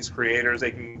support these creators.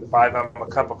 They can buy them a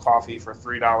cup of coffee for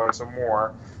 $3 or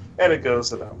more, and it goes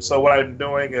to them. So what I'm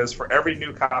doing is, for every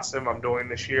new costume I'm doing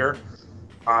this year,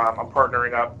 I'm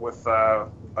partnering up with a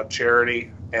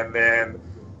charity, and then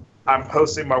I'm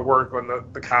posting my work on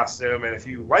the costume, and if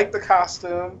you like the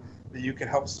costume, then you can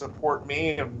help support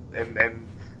me and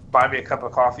buy me a cup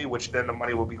of coffee, which then the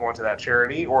money will be going to that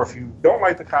charity. Or if you don't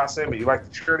like the costume but you like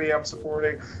the charity I'm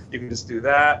supporting, you can just do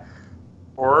that.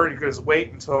 Or you can just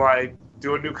wait until I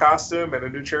do a new costume and a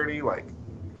new charity.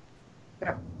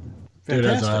 Yeah. Dude,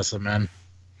 that's awesome, man.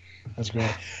 That's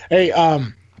great. Hey,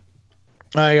 I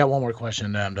got one more question,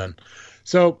 and then I'm done.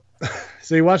 So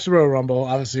you watched the Royal Rumble.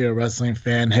 Obviously, you're a wrestling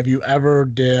fan. Have you ever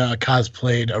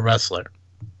cosplayed a wrestler?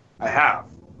 I have.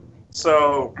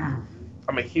 So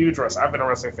I'm a huge wrestler. I've been a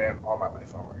wrestling fan all my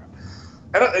life. Oh my god!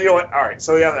 And you know what? All right.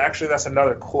 So yeah, actually, that's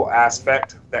another cool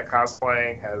aspect that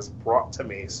cosplaying has brought to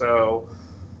me. So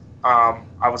I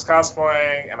was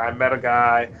cosplaying, and I met a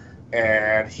guy,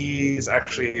 and he's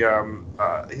actually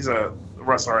he's a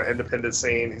wrestler on independent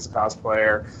scene. He's a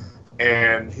cosplayer,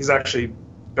 and he's actually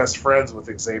best friends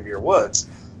with Xavier Woods.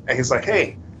 And he's like,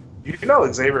 hey,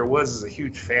 Xavier Woods is a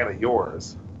huge fan of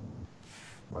yours.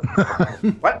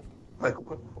 What?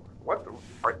 What?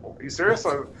 Are you serious?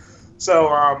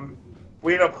 So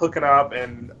we ended up hooking up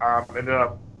and ended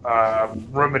up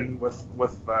rooming with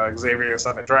Xavier and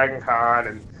stuff at Dragon Con.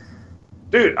 And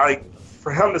dude,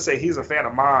 for him to say he's a fan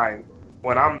of mine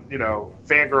when I'm,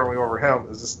 fangirling over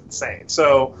him is just insane.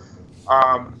 So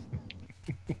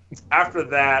after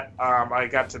that, I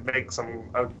got to make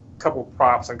a couple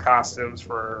props and costumes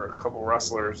for a couple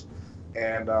wrestlers,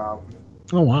 and oh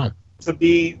wow, to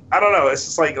be, I don't know, it's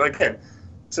just like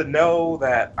to know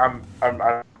that I'm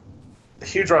a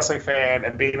huge wrestling fan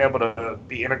and being able to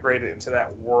be integrated into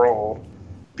that world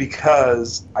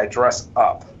because I dress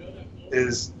up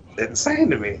is insane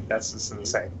to me. That's just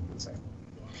insane.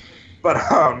 But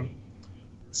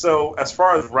so as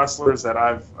far as wrestlers that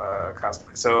I've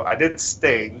cosplayed, so I did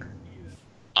Sting.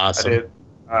 Awesome.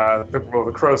 I did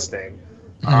the Crow Sting.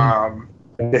 And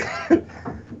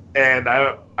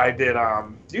I did.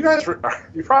 You guys,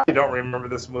 you probably don't remember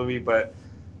this movie, but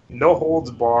No Holds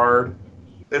Barred.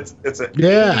 It's a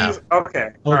 80s,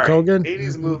 okay. Hulk Hogan?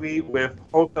 80s movie with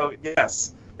Hulk Hogan,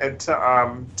 yes, and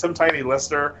Tim Tiny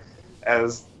Lister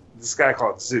as this guy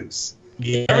called Zeus.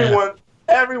 Yeah.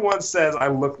 Everyone says I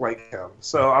look like him,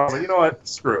 so I was like, you know what,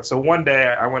 screw it. So one day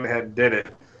I went ahead and did it,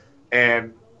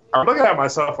 and I'm looking at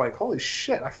myself like, holy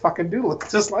shit, I fucking do look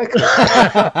just like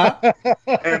her.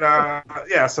 And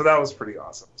yeah, so that was pretty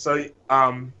awesome. So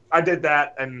I did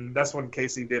that, and that's when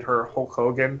Casey did her Hulk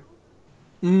Hogan.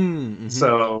 Mm-hmm.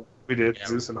 So we did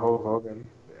Zeus and Hulk Hogan.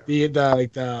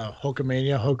 The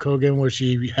Hulkamania Hulk Hogan where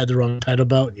she had the wrong title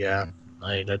belt. Yeah,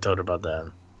 I told her about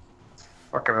that.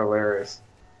 Fucking hilarious.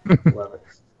 Love it.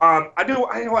 I do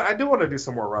want to do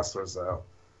some more wrestlers though.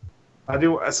 I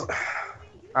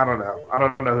don't know. I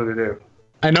don't know who to do.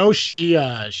 I know she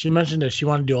mentioned that she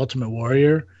wanted to do Ultimate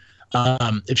Warrior.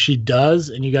 If she does,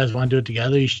 and you guys want to do it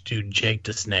together, you should do Jake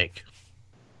the Snake.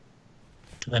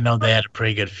 I know they had a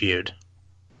pretty good feud.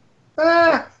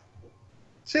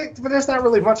 Jake, but there's not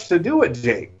really much to do with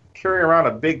Jake. Carrying around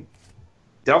a big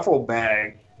duffel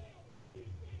bag.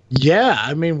 Yeah,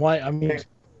 I mean, why? I mean,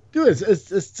 dude, it's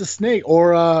the Snake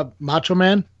or Macho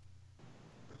Man.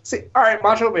 See, all right,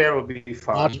 Macho Man would be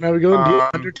fun. Macho Man would go and be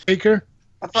Undertaker.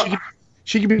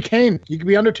 She could be Kane. You could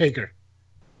be Undertaker.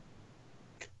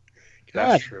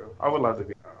 That's true. I would love to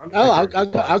be.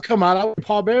 I'll come out. I'll be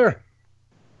Paul Bearer.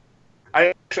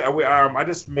 I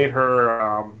just made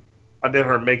her. I did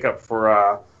her makeup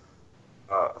for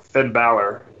Finn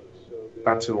Balor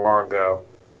not too long ago.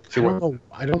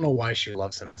 I don't know why she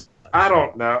loves him. I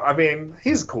don't know. I mean,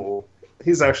 he's cool.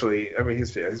 He's actually. I mean,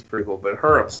 he's pretty cool. But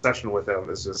her obsession with him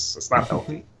is just—it's not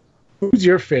healthy. Who's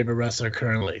your favorite wrestler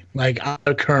currently? Like on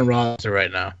the current roster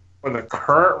right now? On the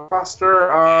current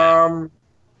roster,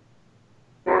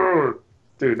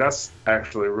 dude, that's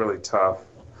actually really tough.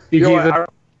 How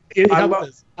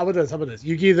about this?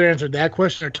 You can either answer that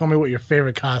question or tell me what your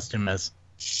favorite costume is.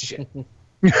 Shit.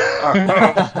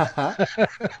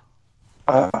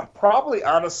 Probably,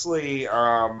 honestly,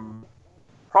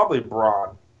 probably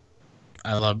Braun.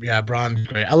 Braun's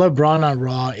great. I love Braun on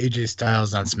Raw, AJ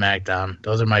Styles on SmackDown.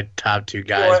 Those are my top two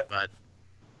guys. But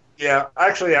yeah,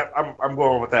 actually, I'm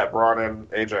going with that, Braun and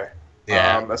AJ.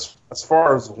 Yeah. As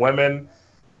far as women,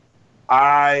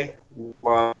 I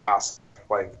love Asuka.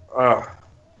 Like, I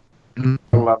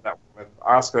love that woman.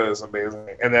 Asuka is amazing,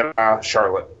 and then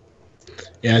Charlotte.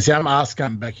 Yeah, see, I'm Asuka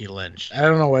and Becky Lynch. I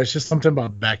don't know. It's just something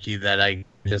about Becky that I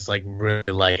just like really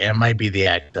like. It might be the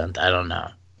accent. I don't know.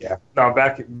 Yeah. No,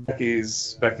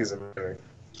 Becky's amazing.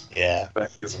 Yeah.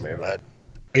 Becky's amazing.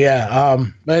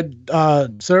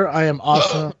 Sir, I am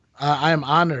awesome. I am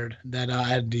honored that I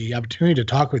had the opportunity to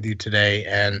talk with you today,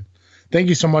 and thank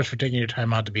you so much for taking your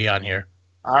time out to be on here.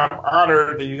 I'm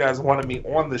honored that you guys wanted me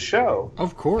on the show.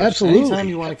 Of course. Absolutely. Anytime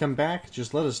you want to come back,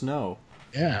 just let us know.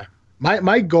 Yeah.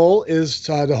 My goal is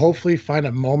to hopefully find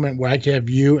a moment where I can have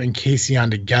you and Casey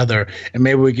on together, and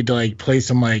maybe we could like play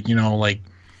some like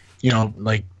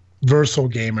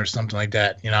Versal game or something like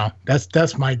that.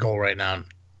 That's my goal right now.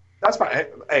 That's fine.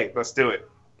 Hey, let's do it.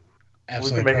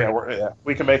 Absolutely. We can make that work. Yeah,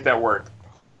 we can make that work.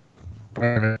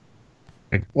 Perfect.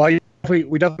 Well,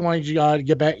 we definitely want you to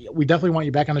get back. We definitely want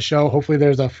you back on the show. Hopefully,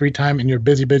 there's a free time in your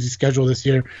busy schedule this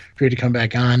year for you to come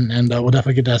back on, and we'll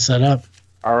definitely get that set up.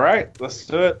 All right, let's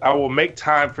do it. I will make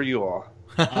time for you all.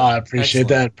 I appreciate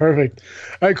that. Perfect.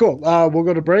 All right, cool. We'll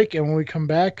go to break, and when we come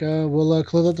back, we'll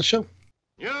close out the show.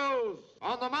 News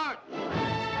on the mark.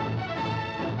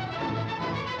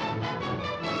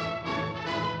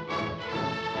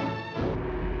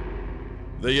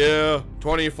 The year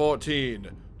 2014.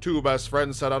 Two best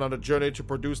friends set out on a journey to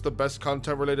produce the best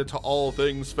content related to all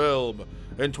things film.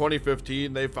 In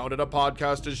 2015, they founded a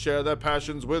podcast to share their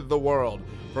passions with the world.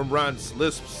 From rants,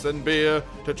 lisps, and beer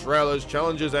to trailers,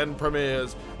 challenges, and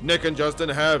premieres, Nick and Justin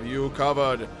have you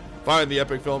covered. Find the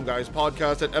Epic Film Guys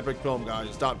podcast at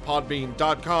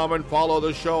epicfilmguys.podbean.com and follow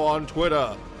the show on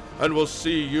Twitter. And we'll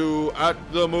see you at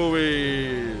the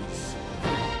movies.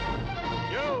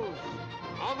 News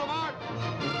on the mark.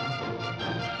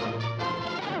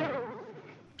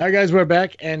 All right, guys, we're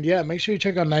back, and yeah, make sure you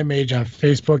check out Night Mage on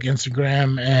Facebook,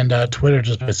 Instagram, and Twitter.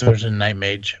 Just by searching Night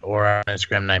Mage, or on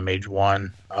Instagram,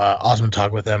 Nightmage1. Awesome to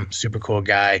talk with him. Super cool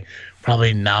guy.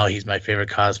 Probably now he's my favorite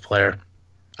cosplayer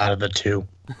out of the two.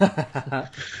 Colin,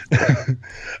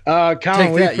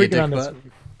 we freaking on this.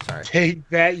 Sorry. Take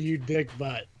that, you dick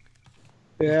butt.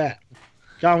 Yeah,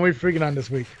 Colin, we freaking on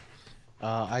this week.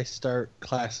 I start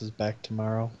classes back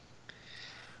tomorrow,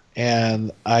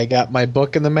 and I got my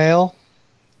book in the mail.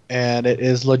 And it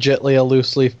is legitly a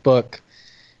loose leaf book.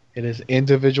 It is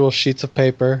individual sheets of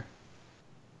paper.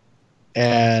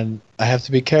 And I have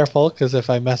to be careful because if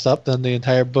I mess up, then the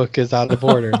entire book is out of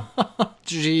order.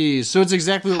 Jeez. So it's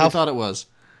exactly what we thought it was.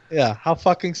 Yeah. How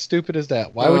fucking stupid is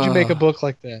that? Why would you make a book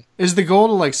like that? Is the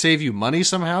goal to save you money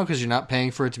somehow because you're not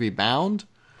paying for it to be bound?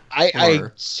 I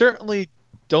certainly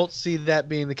don't see that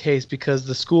being the case because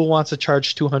the school wants to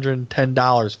charge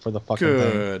 $210 for the fucking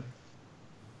thing. Good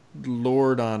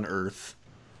Lord on earth.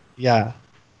 Yeah.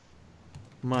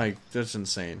 Mike, that's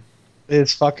insane.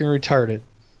 It's fucking retarded.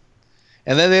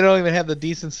 And then they don't even have the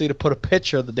decency to put a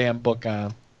picture of the damn book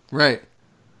on. Right.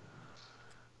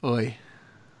 Oy.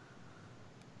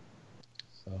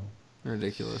 So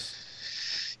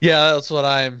ridiculous. Yeah, that's what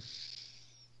I'm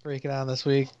freaking on this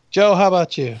week. Joe, how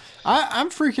about you? I'm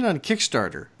freaking on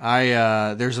Kickstarter.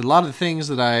 There's a lot of things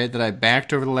that I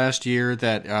backed over the last year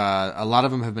that a lot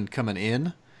of them have been coming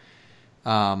in.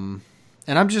 And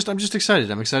I'm just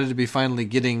excited. I'm excited to be finally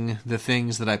getting the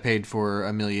things that I paid for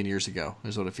a million years ago.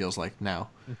 Is what it feels like now.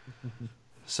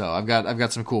 So I've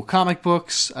got some cool comic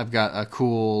books. I've got a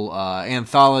cool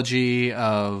anthology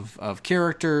of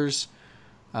characters.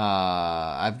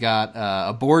 I've got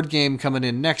a board game coming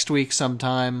in next week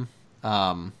sometime.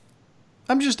 I'm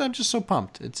just so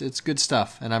pumped. It's good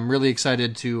stuff, and I'm really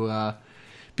excited to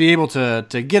be able to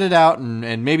get it out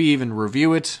and maybe even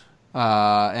review it.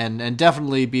 And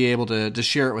definitely be able to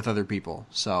share it with other people.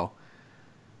 So,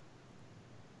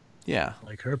 yeah.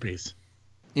 Like herpes.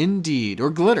 Indeed. Or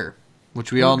glitter,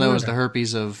 which we all know is the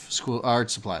herpes of school art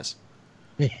supplies.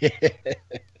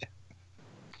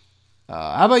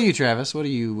 How about you, Travis? What are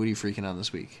you freaking on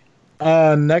this week?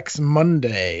 Next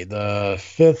Monday, the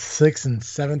 5th, 6th, and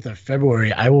 7th of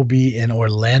February, I will be in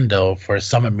Orlando for a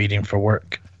summit meeting for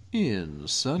work. In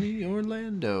sunny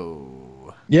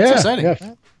Orlando. Yeah. That's exciting.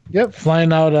 Yeah. Yep,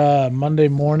 flying out Monday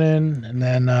morning, and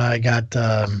then I got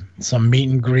some meet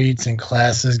and greets and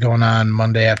classes going on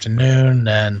Monday afternoon,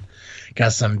 and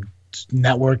got some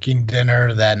networking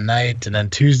dinner that night, and then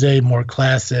Tuesday more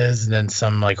classes, and then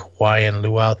some like Hawaiian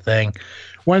luau thing.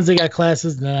 Wednesday got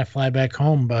classes, and then I fly back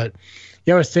home. But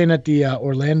yeah, we're staying at the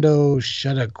Orlando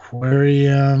Shed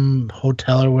Aquarium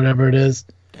Hotel or whatever it is.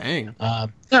 Dang. Yeah,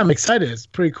 I'm excited. It's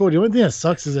pretty cool. The only thing that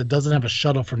sucks is it doesn't have a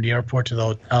shuttle from the airport to the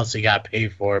hotel, so you got to pay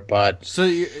for it. But so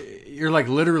you're like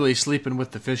literally sleeping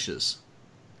with the fishes.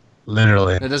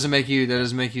 Literally. That doesn't make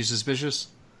you suspicious?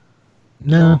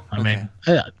 No, Okay. I mean,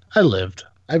 I lived.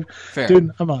 Fair.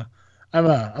 Dude, I'm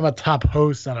a top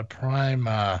host on a Prime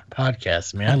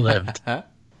podcast. I mean, I lived.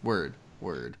 Word.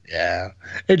 Yeah.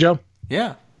 Hey, Joe.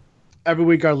 Yeah. Every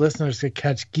week, our listeners could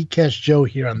catch Geekcast Joe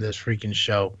here on this freaking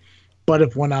show. But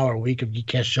if 1 hour a week of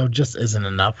Geekcast Show just isn't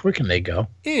enough, where can they go?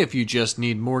 If you just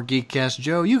need more Geekcast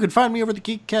Joe, you can find me over the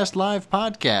Geekcast Live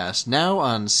podcast, now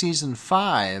on Season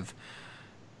 5.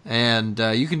 And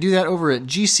you can do that over at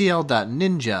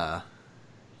gcl.ninja.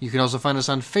 You can also find us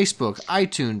on Facebook,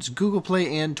 iTunes, Google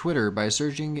Play, and Twitter by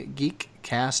searching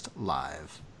Geekcast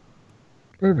Live.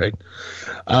 Perfect.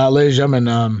 Ladies and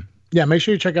gentlemen, yeah, make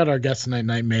sure you check out our guest tonight,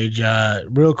 Night Mage.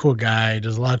 Real cool guy.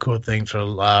 Does a lot of cool things for a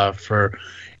lot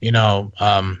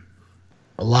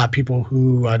of people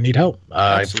who need help.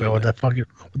 I forget what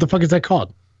the fuck is that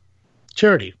called?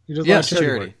 Charity. He does a lot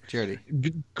of charity.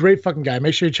 Great fucking guy.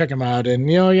 Make sure you check him out,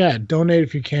 and donate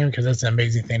if you can, because that's an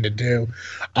amazing thing to do.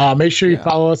 Make sure you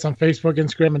follow us on Facebook,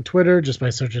 Instagram, and Twitter just by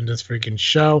searching This Freaking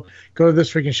Show. Go to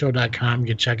thisfreakingshow.com. You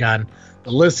can check on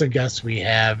the list of guests we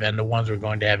have and the ones we're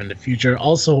going to have in the future.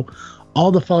 Also,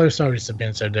 all the follower story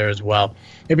recipients are there as well.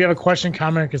 If you have a question,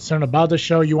 comment, or concern about the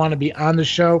show, you want to be on the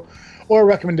show, or a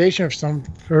recommendation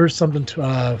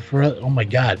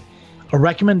a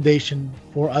recommendation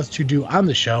for us to do on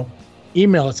the show,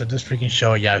 email us at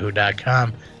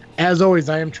thisfreakingshow@yahoo.com. As always,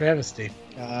 I am Travesty.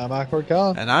 I'm Awkward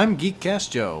Colin. And I'm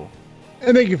Geekcast Joe.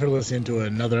 And thank you for listening to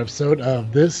another episode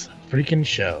of This Freaking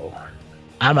Show.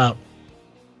 I'm out.